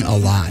would mean a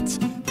lot.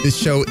 This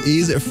show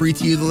is free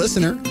to you, the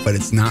listener, but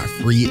it's not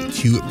free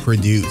to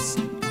produce.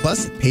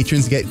 Plus,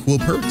 patrons get cool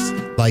perks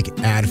like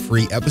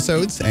ad-free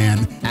episodes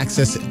and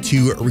access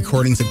to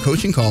recordings of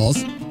coaching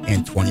calls,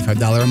 and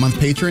 $25 a month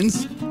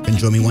patrons can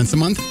join me once a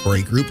month for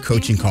a group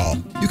coaching call.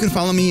 You can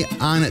follow me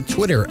on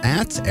Twitter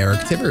at Eric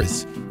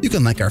Tivers. You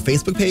can like our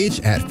Facebook page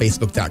at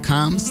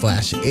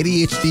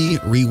facebook.com/ADHD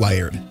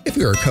Rewired. If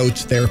you're a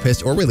coach,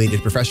 therapist, or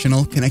related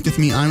professional, connect with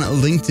me on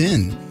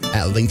LinkedIn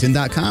at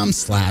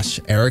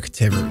linkedin.com/Eric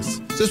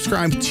Tivers.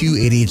 Subscribe to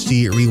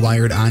ADHD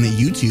Rewired on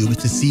YouTube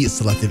to see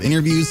selective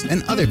interviews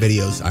and other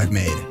videos I've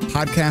made.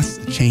 Podcasts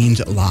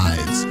change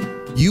lives.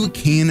 You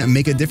can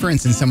make a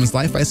difference in someone's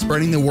life by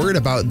spreading the word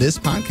about this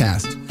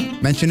podcast.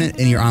 Mention it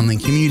in your online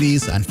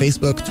communities on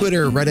Facebook,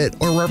 Twitter, Reddit,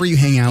 or wherever you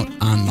hang out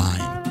online.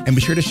 And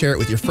be sure to share it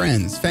with your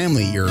friends,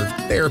 family, your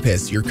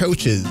therapists, your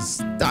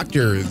coaches,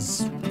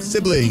 doctors,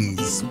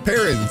 siblings,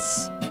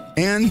 parents.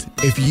 And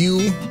if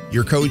you,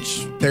 your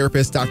coach,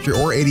 therapist, doctor,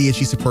 or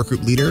ADHD support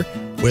group leader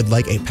would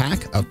like a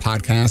pack of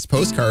podcast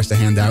postcards to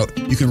hand out,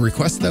 you can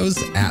request those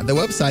at the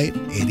website,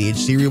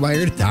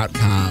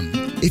 ADHDrewired.com.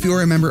 If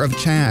you're a member of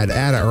CHAD,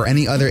 ADDA, or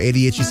any other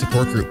ADHD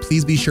support group,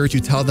 please be sure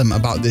to tell them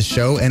about this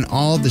show and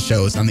all the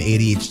shows on the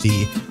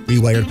ADHD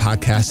Rewired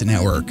Podcast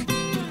Network.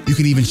 You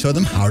can even show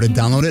them how to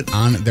download it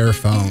on their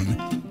phone.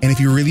 And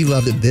if you really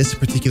loved this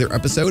particular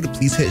episode,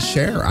 please hit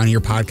share on your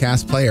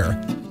podcast player.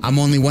 I'm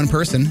only one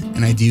person,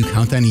 and I do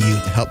count on you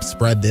to help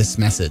spread this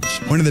message.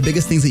 One of the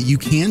biggest things that you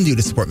can do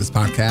to support this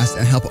podcast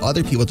and help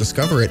other people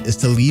discover it is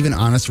to leave an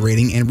honest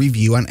rating and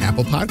review on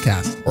Apple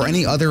Podcasts or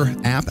any other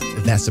app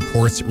that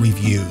supports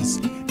reviews.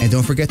 And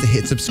don't forget to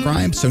hit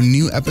subscribe so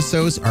new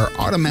episodes are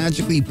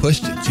automatically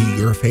pushed to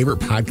your favorite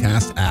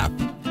podcast app.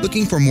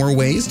 Looking for more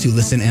ways to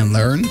listen and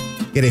learn?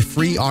 Get a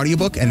free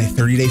audiobook and a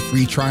 30-day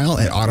free trial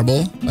at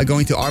Audible by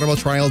going to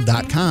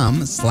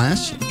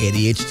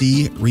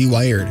audibletrial.com/ADHD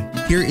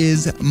Rewired. Here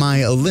is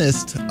my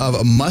list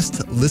of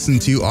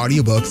must-listen-to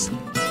audiobooks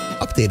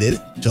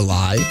updated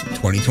July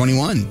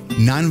 2021.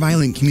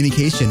 Nonviolent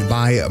Communication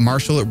by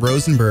Marshall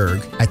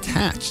Rosenberg.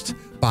 Attached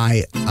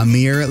by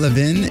Amir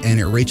Levin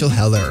and Rachel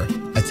Heller.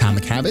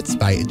 Atomic Habits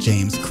by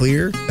James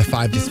Clear. The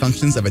 5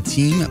 Dysfunctions of a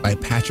Team by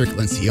Patrick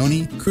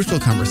Lencioni. Crucial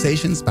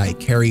Conversations by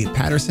Carrie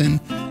Patterson.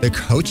 The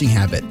Coaching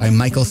Habit by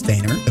Michael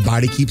Stainer. The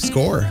Body Keeps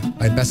Score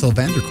by Bessel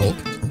van der Kolk.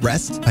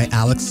 Rest by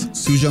Alex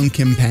Sujong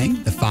Kim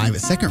Pang. The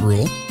 5-Second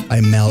Rule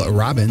by Mel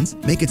Robbins.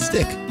 Make It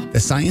Stick. The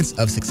Science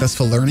of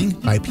Successful Learning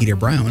by Peter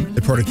Brown.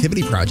 The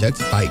Productivity Project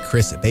by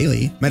Chris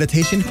Bailey.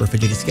 Meditation for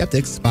Fidgety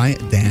Skeptics by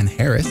Dan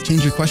Harris.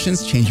 Change Your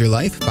Questions, Change Your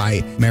Life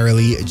by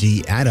Marilee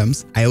G.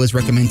 Adams. I always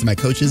recommend to my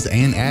coaches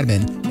and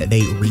admin that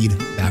they read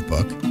that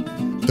book.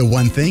 The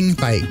One Thing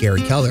by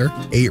Gary Keller,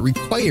 a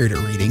required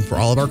reading for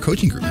all of our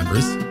coaching group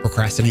members.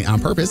 Procrastinate on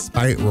Purpose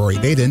by Rory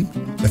Baden.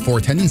 The 4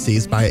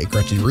 Tendencies by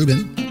Gretchen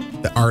Rubin.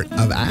 The Art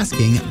of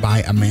Asking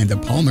by Amanda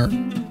Palmer.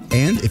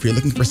 And if you're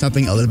looking for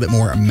something a little bit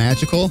more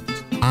magical,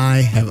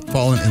 I have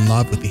fallen in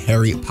love with the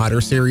Harry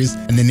Potter series,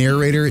 and the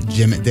narrator,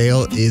 Jim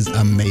Dale, is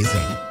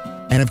amazing.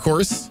 And of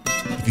course,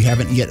 if you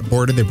haven't yet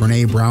boarded the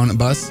Brene Brown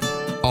bus,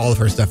 all of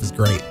her stuff is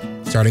great,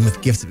 starting with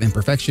Gifts of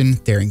Imperfection,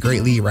 Daring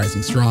Greatly,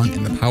 Rising Strong,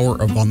 and The Power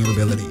of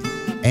Vulnerability.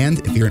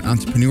 And if you're an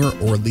entrepreneur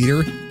or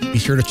leader, be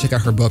sure to check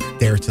out her book,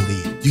 Dare to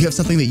Lead. Do you have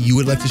something that you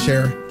would like to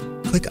share?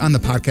 Click on the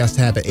podcast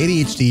tab at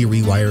ADHD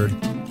Rewired.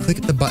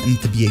 Click the button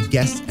to be a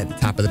guest at the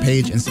top of the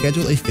page and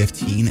schedule a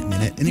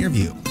 15-minute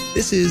interview.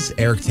 This is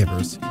Eric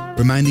Tivers,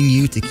 reminding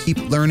you to keep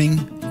learning,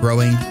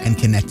 growing, and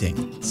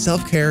connecting.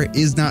 Self-care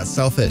is not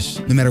selfish.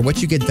 No matter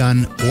what you get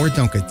done or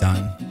don't get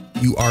done,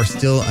 you are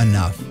still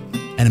enough.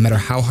 And no matter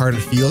how hard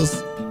it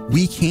feels,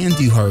 we can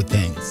do hard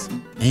things.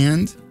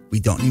 And we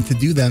don't need to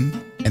do them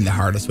in the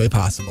hardest way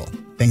possible.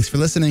 Thanks for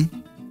listening.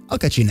 I'll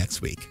catch you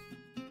next week.